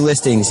with the new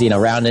listings,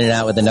 rounding it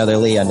out with another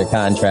Lee under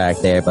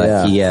contract there.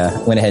 But he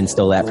went ahead and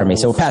stole that from me.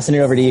 So we're passing it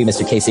over to you,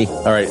 Mr. Casey.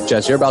 All right,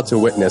 Jess, you're about to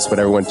witness what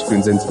everyone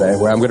tunes in today,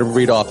 where I'm going to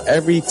read off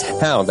every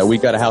town that we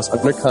got a house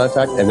under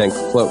contract and then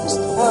closed.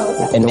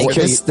 And make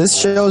sure this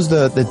shows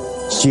the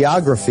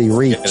geography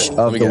reach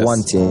of the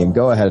one team.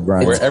 Go ahead,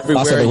 Brian. We're everywhere.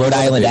 Also the Rhode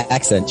Island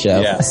accent show.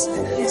 Yes.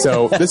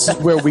 So this is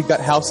where we got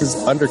houses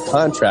under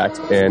contract.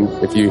 And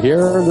if you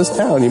hear this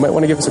town, you might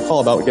want to give us a call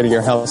about getting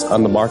your house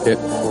on the market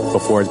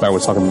before, as Brian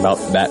was talking about,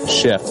 that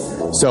shift.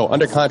 So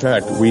under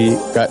contract, we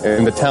got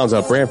in the towns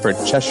of Branford,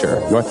 Cheshire,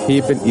 North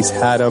Haven, East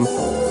Haddam,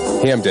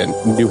 Hamden,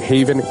 New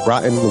Haven,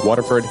 Groton,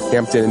 Waterford,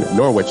 Hampton,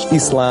 Norwich,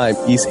 East Lyme,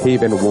 East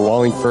Haven,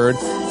 Wallingford,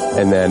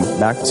 and then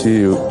back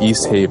to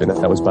East Haven.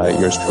 That was by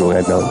yours truly.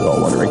 I know you're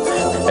all wondering.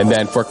 And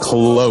then for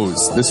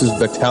close, this is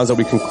the towns that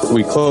we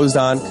closed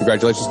on.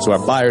 Congratulations to our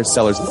buyers,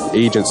 sellers, and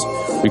agents.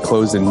 We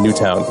closed in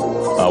Newtown,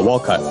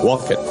 Walcott. We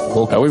want to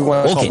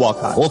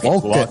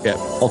call Walcott.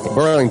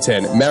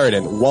 Burlington,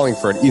 Meriden,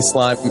 Wallingford, East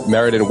Lyme,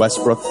 Meriden,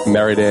 Westbrook,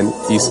 Meriden,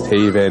 East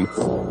Haven,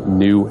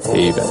 New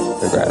Haven.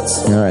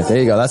 Congrats. All right, there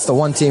you go. That's the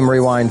One Team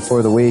Rewind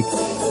for the week.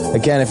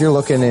 Again, if you're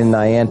looking in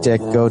Niantic,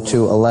 go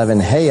to 11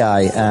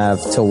 Hayai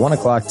Ave till 1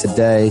 o'clock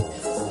today.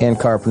 Ann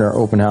Carpenter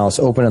Open House,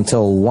 open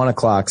until 1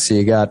 o'clock. So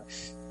you got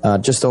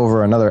just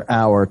over another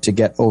hour to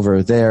get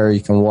over there.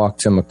 You can walk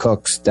to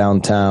McCook's,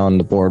 downtown,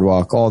 the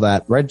boardwalk, all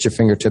that. Right at your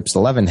fingertips,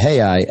 11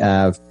 Hayai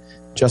Ave,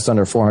 just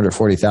under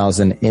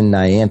 440,000 in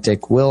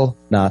Niantic. Will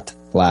not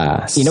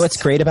last. You know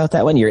what's great about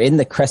that one? You're in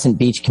the Crescent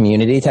Beach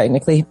community,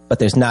 technically, but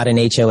there's not an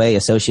HOA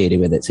associated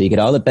with it. So you get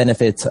all the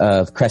benefits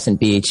of Crescent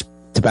Beach.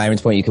 To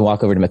Byron's point, you can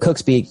walk over to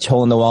McCook's Beach,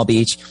 Hole-in-the-Wall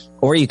Beach,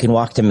 or you can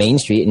walk to Main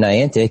Street in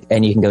Niantic,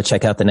 and you can go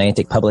check out the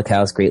Niantic Public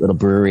House, great little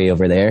brewery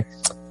over there,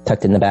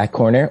 tucked in the back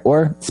corner,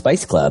 or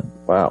Spice Club.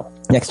 Wow.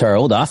 Next to our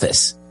old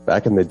office.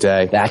 Back in the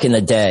day.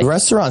 The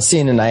restaurant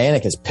scene in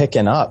Niantic is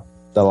picking up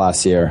the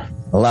last year.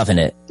 Loving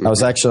it. I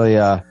was actually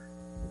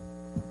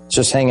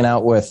just hanging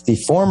out with the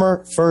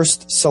former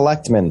first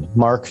selectman,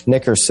 Mark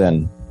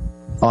Nickerson,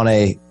 on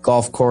a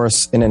golf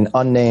course in an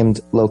unnamed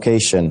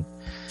location.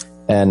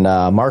 And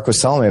Mark was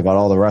telling me about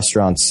all the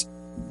restaurants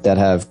that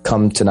have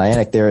come to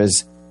Niantic. There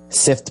is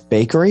Sift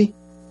Bakery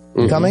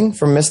coming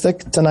from Mystic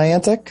to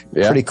Niantic.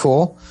 Yeah. Pretty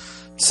cool.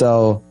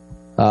 So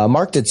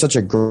Mark did such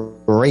a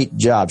great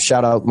job.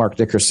 Shout out Mark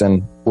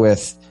Nickerson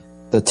with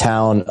the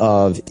town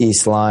of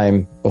East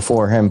Lyme.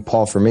 Before him,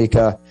 Paul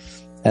Formica.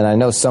 And I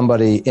know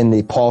somebody in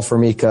the Paul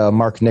Formica,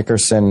 Mark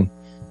Nickerson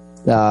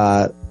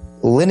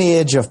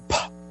lineage of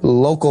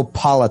local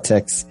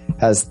politics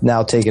has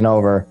now taken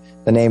over.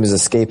 The name is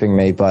escaping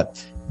me,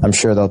 but I'm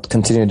sure they'll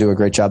continue to do a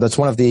great job. That's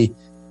one of the,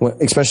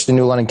 especially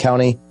New London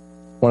County,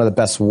 one of the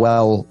best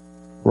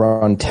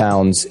well-run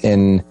towns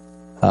in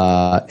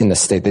the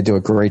state. They do a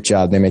great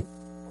job. They make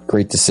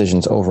great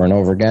decisions over and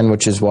over again,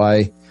 which is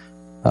why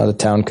the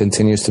town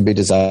continues to be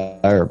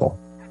desirable.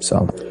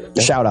 So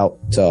shout out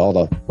to all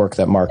the work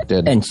that Mark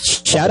did. And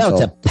shout out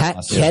to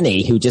Pat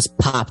Kenny, who just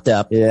popped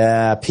up.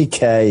 Yeah,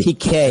 PK.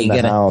 PK. In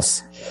the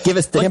house. Give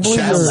us the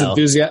Chaz's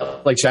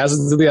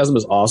enthusiasm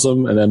is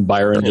awesome, and then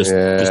Byron just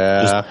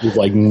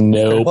like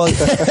nope.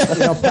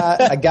 Well,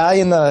 Pat, a guy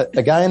in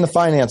the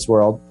finance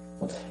world,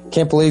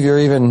 can't believe you're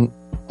even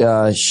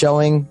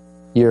showing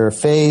your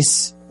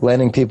face,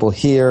 letting people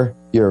hear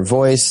your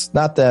voice.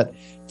 Not that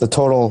the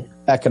total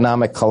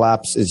economic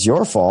collapse is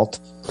your fault,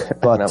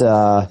 but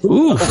oh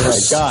my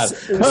God!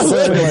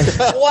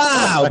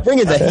 Wow, bring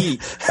in the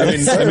heat. I mean,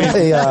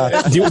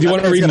 do you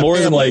want to read more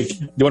than Do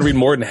you want to read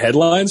more than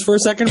headlines for a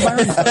second,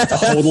 Byron?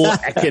 Total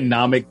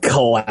economic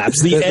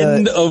collapse. The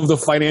end of the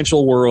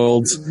financial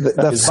world.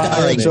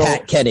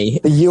 Pat Kenny.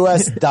 The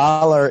U.S.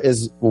 dollar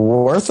is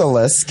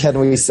worthless. Can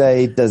we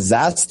say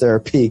disaster,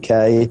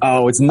 PK?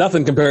 Oh, it's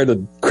nothing compared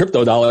to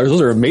crypto dollars.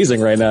 Those are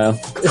amazing right now.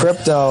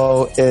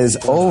 Crypto is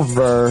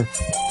over.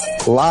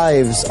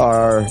 Lives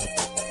are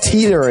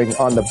teetering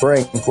on the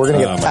brink. We're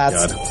going to get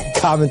Pat's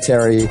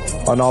commentary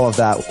on all of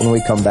that when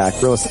we come back.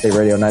 Real Estate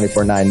Radio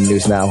 94.9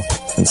 News Now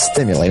and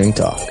stimulating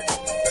talk.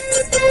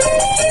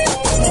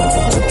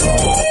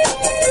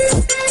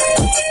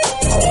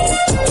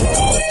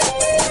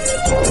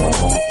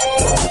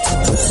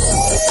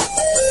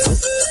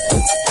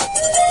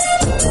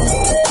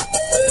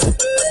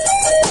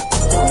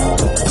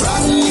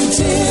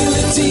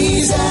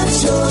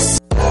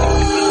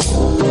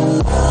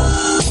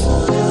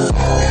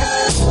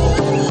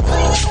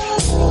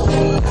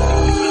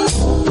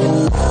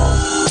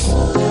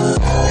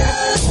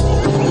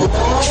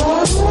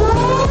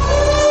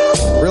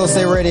 Real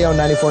Estate Radio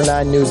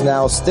 94.9 News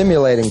Now,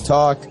 stimulating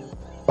talk.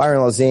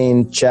 Byron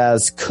Lazine,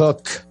 Chaz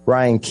Cook,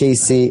 Ryan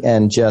Casey,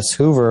 and Jess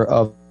Hoover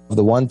of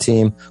the One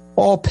Team,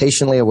 all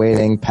patiently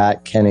awaiting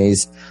Pat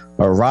Kenny's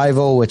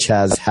arrival, which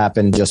has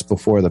happened just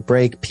before the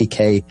break.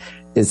 PK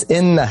is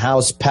in the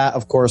house. Pat,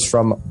 of course,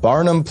 from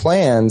Barnum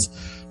Plans,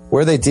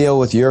 where they deal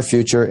with your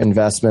future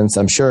investments.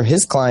 I'm sure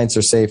his clients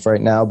are safe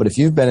right now, but if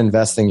you've been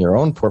investing your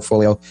own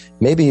portfolio,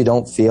 maybe you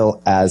don't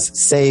feel as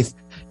safe.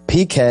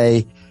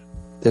 PK,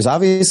 there's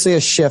obviously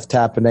a shift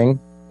happening.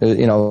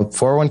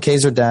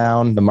 401ks are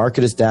down. The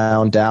market is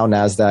down,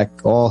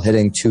 NASDAQ, all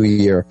hitting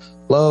 2-year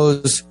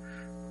lows.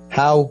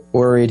 How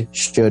worried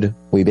should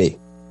we be?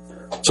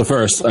 So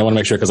first, I want to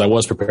make sure, because I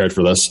was prepared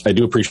for this, I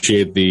do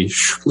appreciate the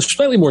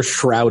slightly more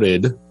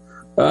shrouded,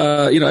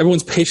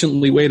 everyone's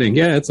patiently waiting.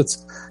 Yeah,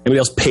 it's anybody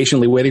else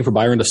patiently waiting for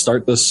Byron to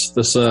start this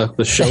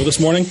show this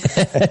morning?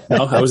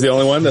 No, I was the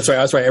only one. That's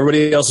right.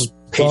 Everybody else is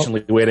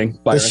patiently waiting.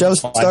 Byron, the show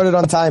started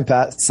on time,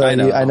 Pat. So I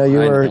know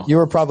you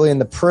were probably in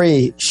the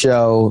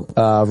pre-show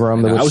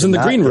room. I was in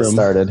the green room.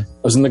 I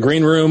was in the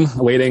green room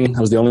waiting.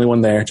 I was the only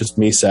one there. Just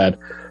me, sad.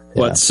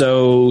 But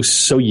so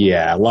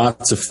yeah,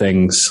 lots of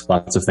things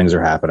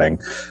are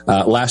happening.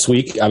 Last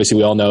week, obviously,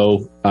 we all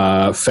know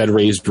Fed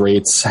raised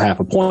rates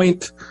 0.5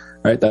 point.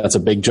 Right, that's a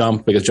big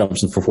jump, biggest jump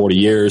for 40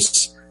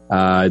 years.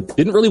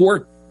 Didn't really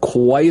work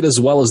quite as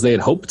well as they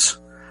had hoped.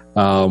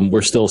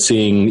 We're still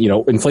seeing,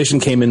 inflation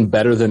came in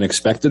better than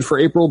expected for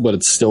April, but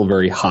it's still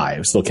very high.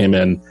 It still came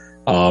in,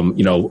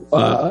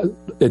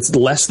 it's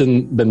less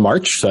than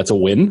March, so that's a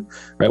win.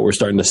 Right, we're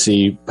starting to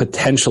see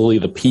potentially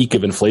the peak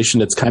of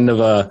inflation. It's kind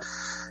of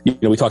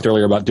we talked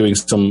earlier about doing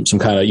some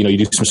kind of, you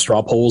do some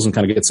straw polls and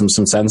kind of get some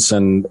sense.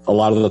 And a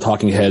lot of the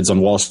talking heads on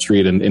Wall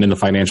Street and in the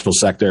financial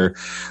sector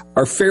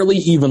are fairly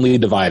evenly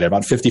divided,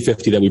 about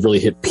 50-50 that we've really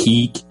hit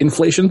peak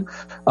inflation.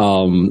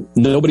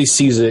 Nobody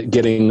sees it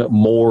getting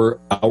more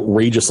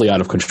outrageously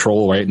out of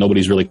control, right?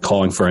 Nobody's really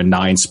calling for a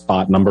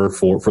 9-spot number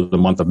for the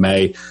month of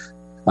May.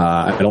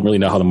 I don't really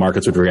know how the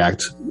markets would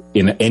react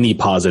in any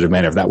positive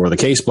manner if that were the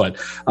case, but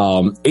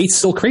 8's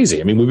still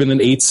crazy. I mean, we've been in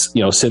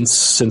 8s,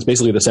 since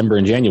basically December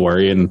and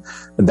January, and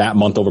that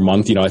month over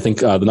month, I think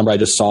the number I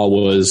just saw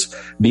was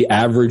the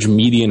average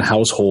median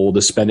household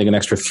is spending an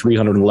extra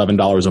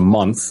 $311 a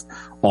month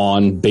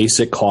on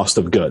basic cost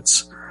of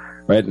goods.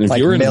 Right. And if like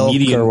you're in milk a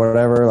median or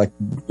whatever, like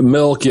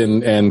milk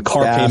and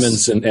car gas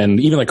payments and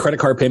even like credit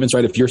card payments,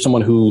 right? If you're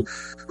someone who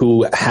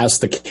has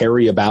to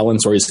carry a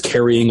balance or is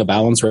carrying a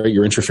balance, right?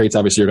 Your interest rates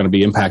obviously are going to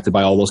be impacted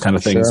by all those kind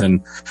of things. Sure.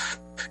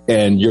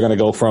 And you're going to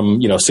go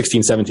from,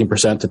 16,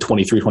 17% to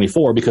 23,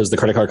 24 because the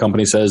credit card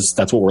company says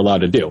that's what we're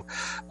allowed to do.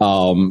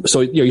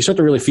 So, you start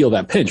to really feel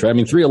that pinch, right? I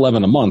mean,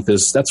 $311 a month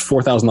that's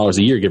 $4,000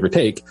 a year, give or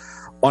take.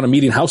 On a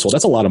median household,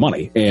 that's a lot of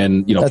money.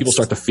 And, people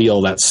start to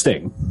feel that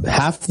sting.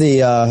 Half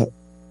the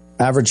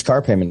average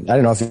car payment. I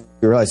don't know if you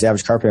realize the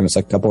average car payment is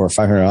like up over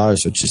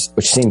 $500,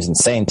 which seems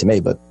insane to me,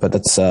 but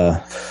that's I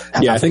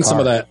think some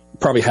of that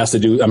probably has to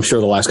do, I'm sure,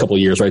 the last couple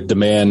of years, right?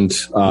 Demand,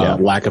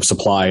 lack of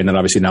supply, and then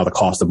obviously now the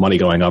cost of money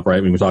going up, right?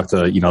 I mean, we talked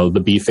to, the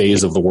B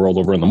phase of the world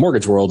over in the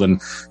mortgage world,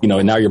 and,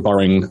 and now you're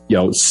borrowing,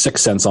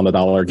 6 cents on the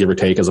dollar, give or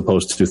take, as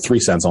opposed to 3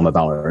 cents on the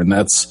dollar. And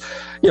that's,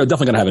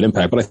 definitely going to have an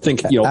impact. But I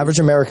think, average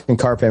American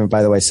car payment,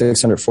 by the way,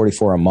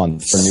 $644 a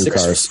month for new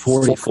cars,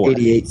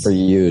 $488 for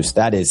used.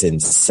 That is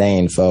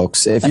insane,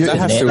 folks. If you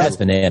that's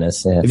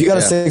bananas. Yeah. If you got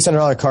a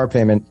 $600 car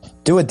payment,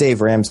 do a Dave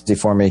Ramsey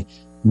for me.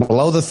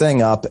 Blow the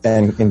thing up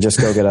and just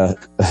go get a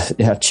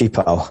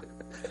cheapo.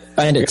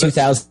 Find a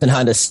 2000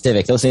 Honda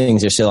Civic. Those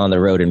things are still on the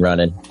road and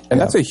running. And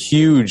that's a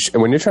huge,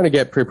 and when you're trying to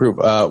get pre-approved,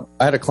 I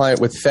had a client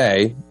with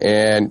Faye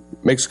and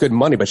makes good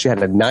money, but she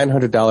had a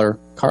 $900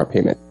 car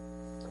payment.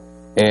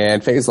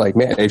 And Faye's like,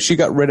 man, if she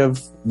got rid of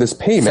this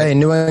payment. Faye,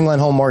 New England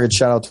Home Mortgage,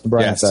 shout out to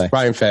Brian Faye.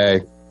 Brian Faye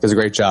does a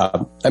great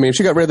job. I mean, if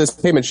she got rid of this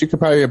payment, she could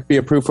probably be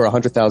approved for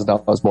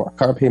 $100,000 more.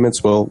 Car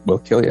payments will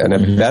kill you. And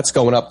if that's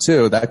going up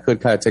too, that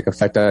could kind of take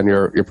effect on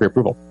your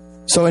pre-approval.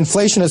 So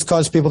inflation has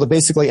caused people to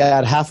basically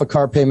add half a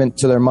car payment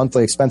to their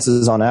monthly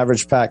expenses on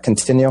average. Pat,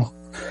 continue.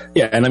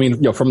 Yeah, and I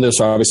mean, from this,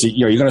 obviously,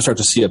 you're going to start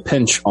to see a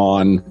pinch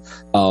on.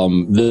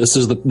 This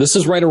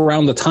is right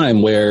around the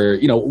time where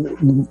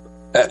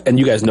and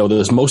you guys know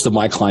this, most of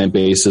my client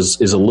base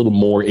is a little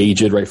more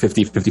aged, right?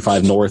 50,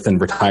 55 north and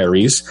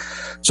retirees.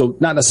 So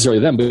not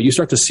necessarily them, but you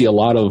start to see a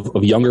lot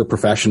of younger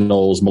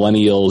professionals,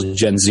 millennials,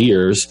 Gen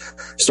Zers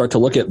start to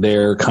look at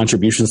their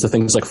contributions to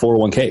things like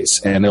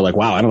 401ks. And they're like,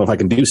 wow, I don't know if I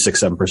can do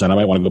 6-7%. I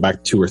might want to go back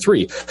to 2 or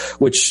 3,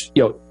 which,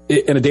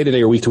 in a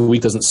day-to-day or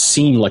week-to-week doesn't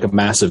seem like a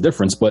massive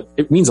difference, but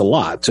it means a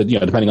lot to,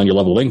 depending on your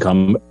level of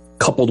income,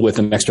 coupled with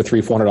an extra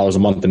 $300-400 a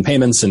month in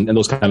payments and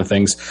those kind of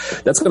things.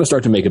 That's going to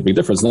start to make a big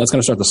difference. And that's going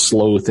to start to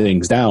slow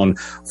things down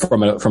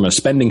from a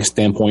spending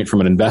standpoint, from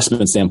an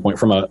investment standpoint,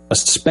 from a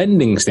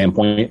spending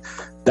standpoint.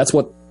 That's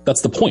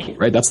the point,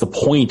 right? That's the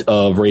point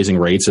of raising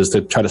rates, is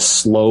to try to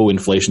slow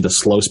inflation, to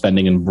slow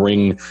spending and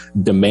bring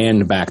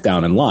demand back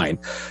down in line.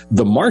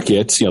 The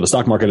market, the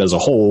stock market as a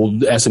whole,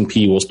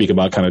 S&P will speak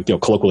about kind of,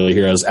 colloquially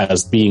here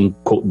as being,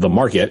 quote, the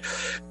market,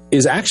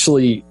 is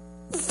actually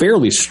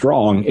fairly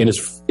strong and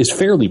is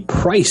fairly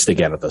priced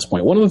again at this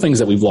point. One of the things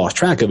that we've lost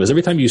track of is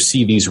every time you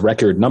see these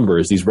record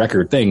numbers, these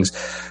record things,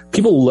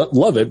 people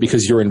love it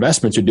because your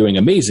investments are doing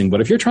amazing.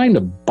 But if you're trying to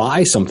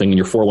buy something in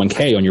your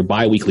 401k on your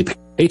biweekly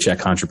paycheck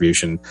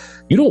contribution,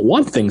 you don't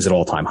want things at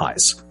all-time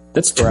highs.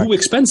 That's too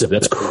expensive.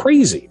 That's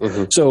crazy.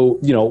 Mm-hmm. So,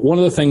 one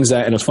of the things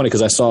that, and it's funny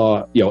because I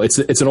saw,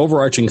 it's an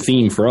overarching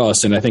theme for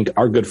us. And I think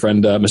our good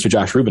friend, Mr.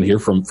 Josh Rubin here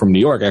from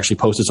New York actually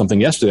posted something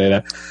yesterday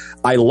that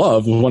I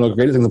love. One of the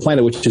greatest things on the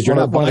planet, which is you're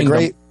not buying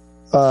great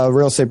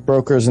real estate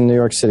brokers in New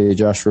York City,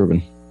 Josh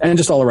Rubin. And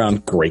just all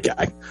around great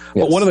guy.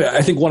 Yes. But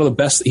I think one of the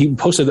best, he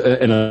posted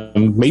an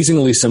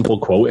amazingly simple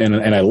quote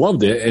and I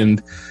loved it.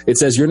 And it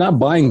says, you're not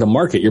buying the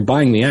market, you're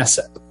buying the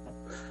asset.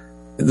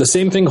 The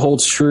same thing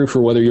holds true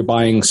for whether you're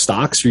buying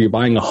stocks or you're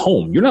buying a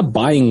home. You're not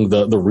buying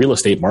the real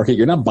estate market.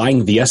 You're not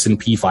buying the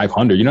S&P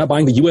 500. You're not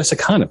buying the U.S.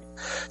 economy.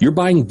 You're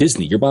buying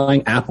Disney. You're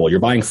buying Apple.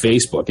 You're buying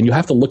Facebook. And you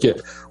have to look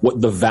at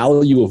what the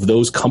value of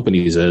those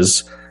companies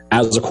is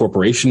as a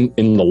corporation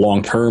in the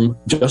long term,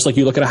 just like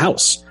you look at a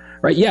house,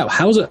 right? Yeah,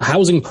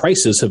 housing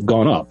prices have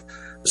gone up.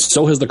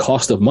 So has the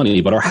cost of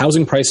money. But are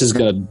housing prices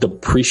going to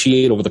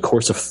depreciate over the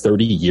course of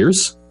 30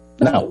 years?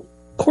 No,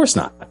 of course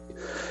not.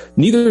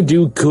 Neither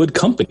do good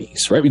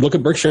companies, right? We look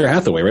at Berkshire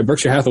Hathaway, right?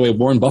 Berkshire Hathaway,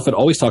 Warren Buffett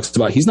always talks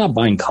about he's not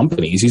buying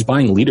companies, he's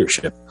buying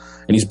leadership.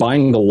 And he's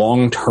buying the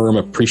long-term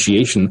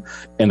appreciation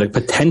and the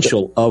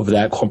potential of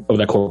that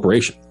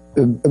corporation.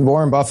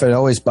 Warren Buffett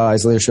always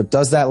buys leadership.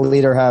 Does that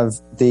leader have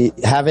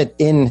it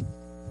in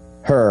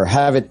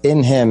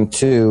him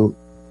to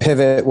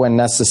pivot when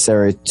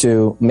necessary,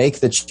 to make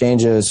the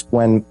changes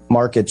when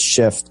markets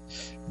shift?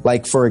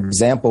 Like, for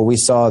example, we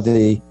saw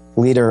the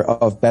leader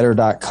of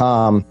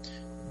Better.com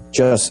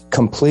just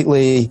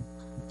completely,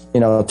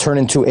 turn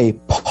into a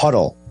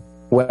puddle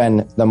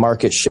when the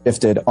market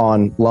shifted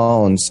on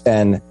loans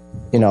and,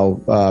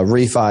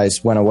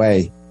 refis went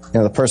away.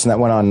 The person that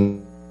went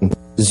on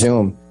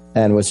Zoom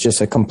and was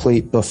just a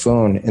complete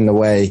buffoon in the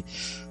way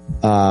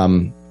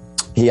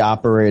he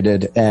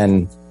operated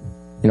and,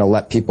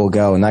 let people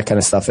go and that kind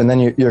of stuff. And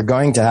then you're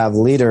going to have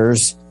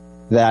leaders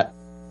that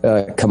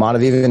come out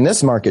of even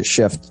this market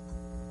shift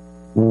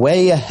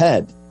way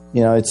ahead.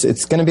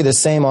 It's going to be the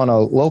same on a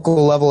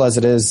local level as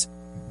it is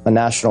a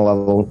national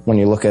level when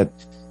you look at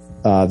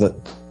the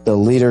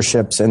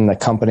leaderships and the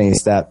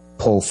companies that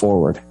pull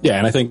forward. Yeah,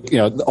 and I think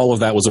all of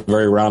that was a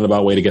very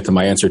roundabout way to get to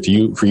my answer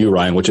for you,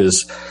 Ryan, which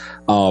is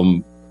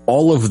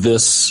all of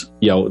this,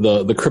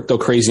 the crypto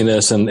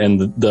craziness and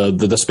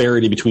the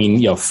disparity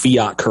between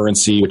fiat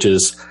currency, which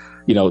is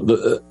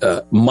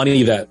the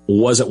money that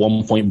was at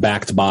one point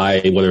backed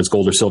by whether it's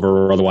gold or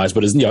silver or otherwise,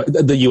 but is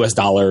the U.S.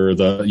 dollar,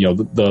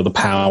 the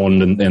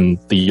pound and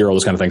the euro,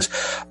 those kind of things.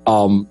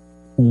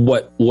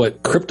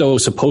 What crypto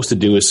is supposed to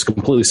do is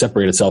completely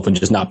separate itself and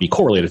just not be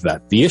correlated to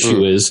that. The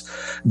issue is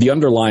the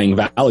underlying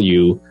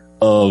value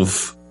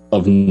of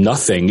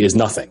nothing is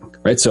nothing,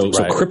 right? So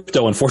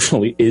crypto,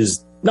 unfortunately,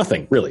 is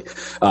nothing really.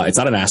 It's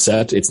not an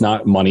asset. It's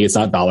not money. It's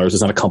not dollars.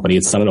 It's not a company.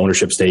 It's not an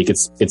ownership stake.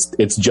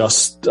 It's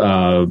just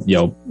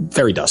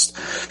fairy dust.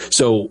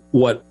 So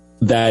what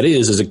that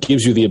is it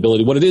gives you the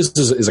ability. What it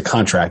is a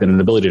contract and an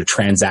ability to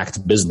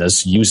transact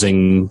business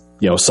using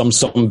some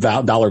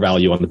dollar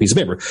value on the piece of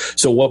paper.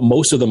 So what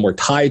most of them were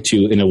tied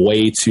to in a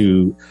way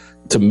to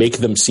make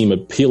them seem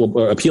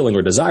appealing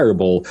or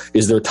desirable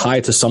is they're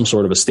tied to some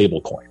sort of a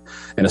stable coin,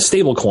 and a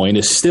stable coin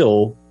is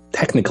still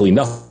technically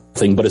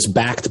nothing, but it's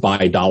backed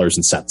by dollars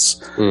and cents.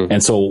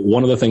 And so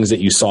one of the things that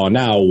you saw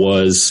now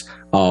was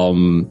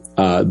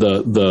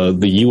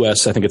the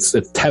US, I think it's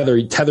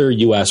Tether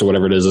US or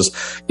whatever it is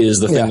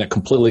the thing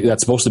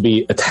that's supposed to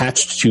be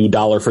attached to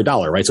dollar for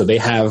dollar, right? So they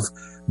have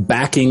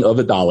backing of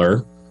a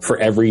dollar for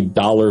every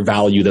dollar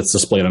value that's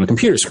displayed on a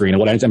computer screen. And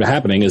what ends up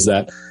happening is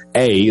that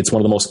A, it's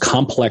one of the most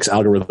complex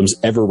algorithms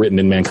ever written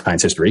in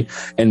mankind's history.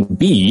 And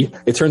B,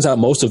 it turns out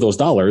most of those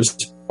dollars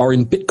are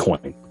in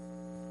Bitcoin,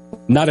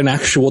 not in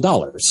actual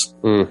dollars.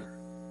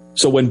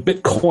 So when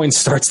Bitcoin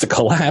starts to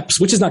collapse,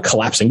 which is not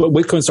collapsing, but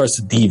Bitcoin starts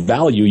to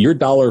devalue, your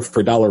dollar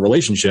for dollar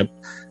relationship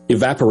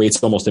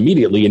evaporates almost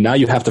immediately. And now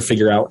you have to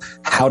figure out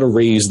how to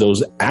raise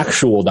those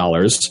actual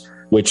dollars,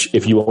 which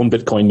if you own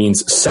Bitcoin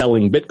means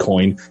selling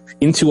Bitcoin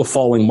into a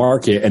falling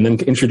market and then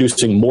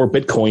introducing more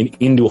Bitcoin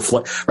into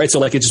a right?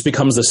 So it just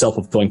becomes the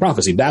self-fulfilling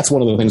prophecy. That's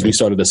one of the things we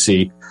started to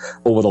see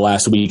over the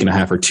last week and a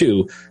half or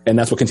two. And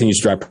that's what continues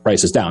to drive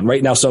prices down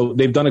right now. So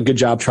they've done a good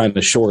job trying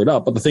to shore it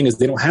up. But the thing is,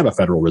 they don't have a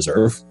Federal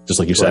Reserve, just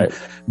like you said.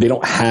 They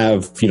don't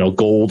have,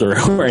 gold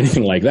or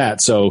anything like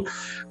that. So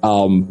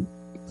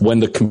when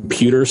the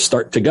computers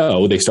start to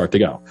go, they start to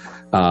go,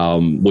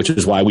 which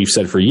is why we've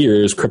said for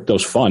years,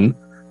 crypto's fun.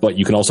 But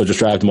you can also just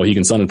drive to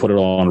Mohegan Sun and put it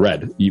all on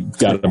red. You've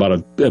got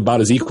about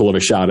as equal of a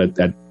shot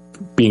at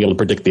being able to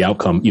predict the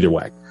outcome either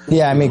way.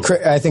 Yeah, I mean,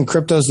 I think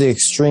crypto is the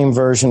extreme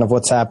version of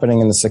what's happening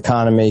in this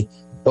economy.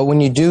 But when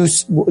you do,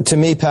 to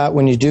me, Pat,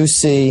 when you do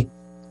see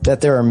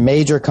that there are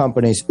major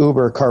companies,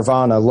 Uber,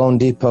 Carvana, Loan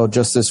Depot,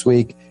 just this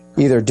week,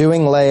 either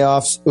doing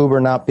layoffs, Uber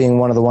not being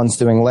one of the ones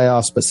doing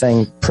layoffs, but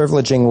saying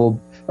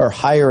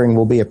hiring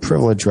will be a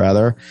privilege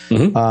rather.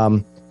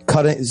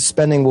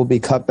 Spending will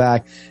be cut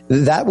back.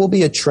 That will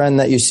be a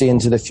trend that you see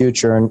into the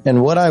future.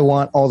 And what I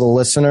want all the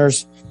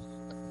listeners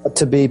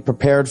to be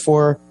prepared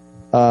for,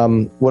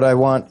 what I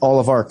want all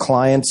of our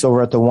clients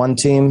over at the One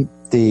Team,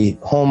 the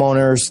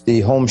homeowners,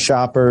 the home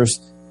shoppers,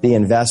 the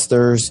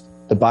investors,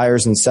 the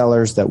buyers and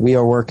sellers that we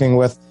are working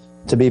with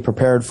to be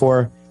prepared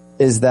for,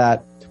 is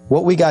that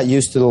what we got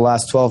used to the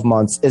last 12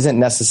 months isn't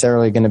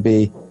necessarily going to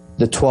be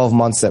the 12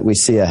 months that we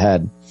see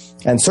ahead.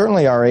 And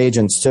certainly our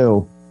agents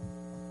too.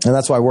 And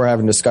that's why we're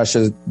having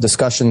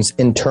discussions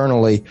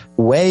internally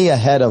way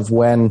ahead of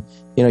when,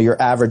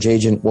 your average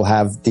agent will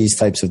have these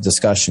types of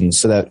discussions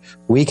so that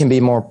we can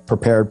be more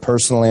prepared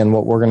personally in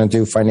what we're going to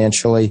do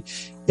financially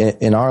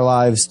in our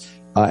lives,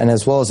 and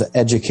as well as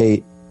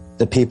educate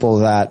the people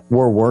that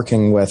we're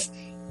working with.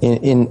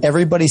 In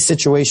everybody's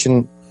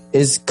situation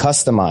is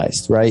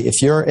customized, right?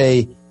 If you're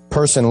a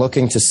person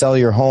looking to sell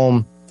your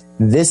home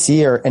this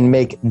year and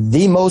make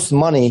the most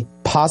money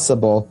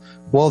possible,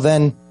 well,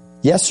 then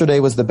yesterday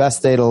was the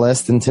best day to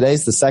list, and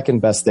today's the second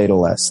best day to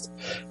list,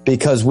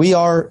 because we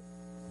are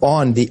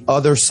on the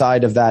other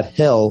side of that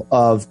hill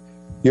of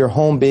your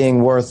home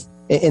being worth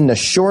in the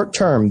short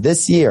term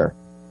this year,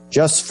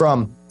 just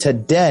from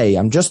today.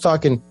 I'm just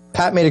talking,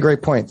 Pat made a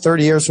great point.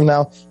 30 years from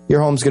now,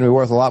 your home's going to be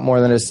worth a lot more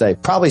than it is today,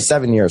 probably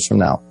 7 years from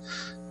now.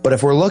 But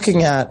if we're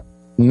looking at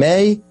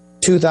May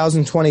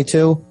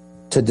 2022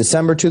 to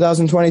December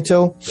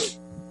 2022,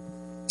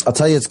 I'll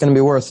tell you it's going to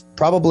be worth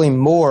probably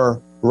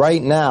more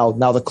right now.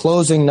 Now, the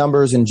closing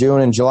numbers in June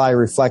and July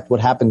reflect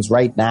what happens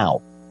right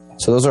now.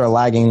 So those are a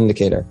lagging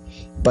indicator.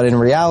 But in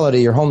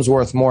reality, your home's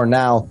worth more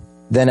now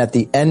then at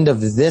the end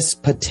of this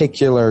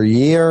particular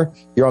year,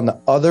 you're on the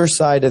other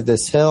side of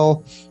this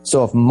hill.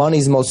 So if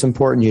money's most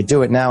important, you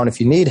do it now. And if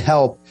you need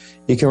help,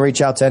 you can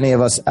reach out to any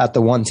of us at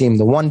the One Team,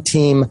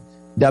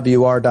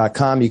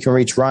 theoneteamwr.com. You can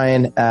reach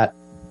Ryan at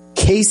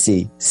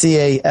Casey,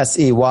 Casey, at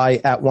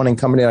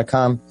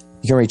oneincompany.com.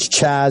 You can reach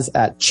Chaz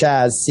at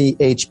Chaz,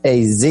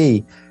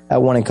 Chaz, at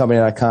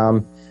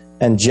oneincompany.com.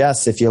 And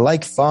Jess, if you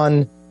like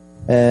fun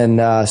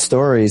and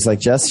stories like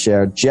Jess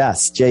shared,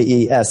 Jess,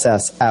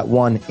 Jess, at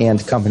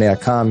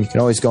oneandcompany.com. You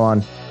can always go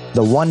on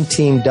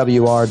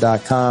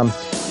theoneteamwr.com.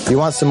 If you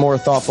want some more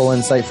thoughtful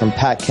insight from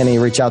Pat Kenny,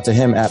 reach out to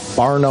him at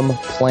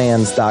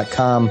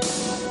barnumplans.com.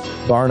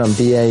 Barnum,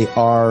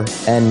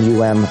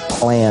 Barnum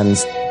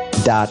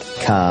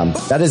plans.com.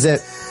 That is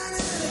it.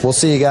 We'll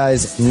see you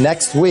guys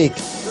next week.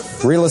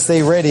 Real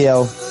Estate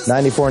Radio,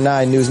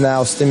 94.9 News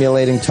Now,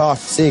 stimulating talk.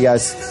 See you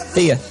guys.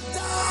 See ya.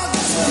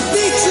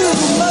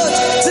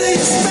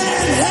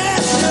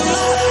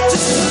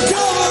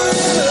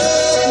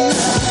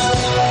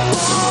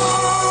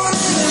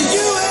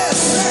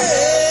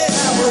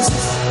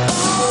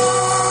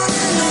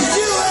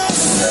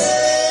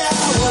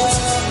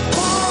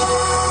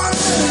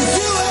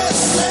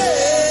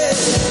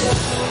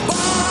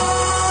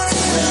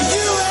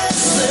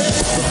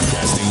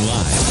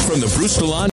 From the Bruce Salon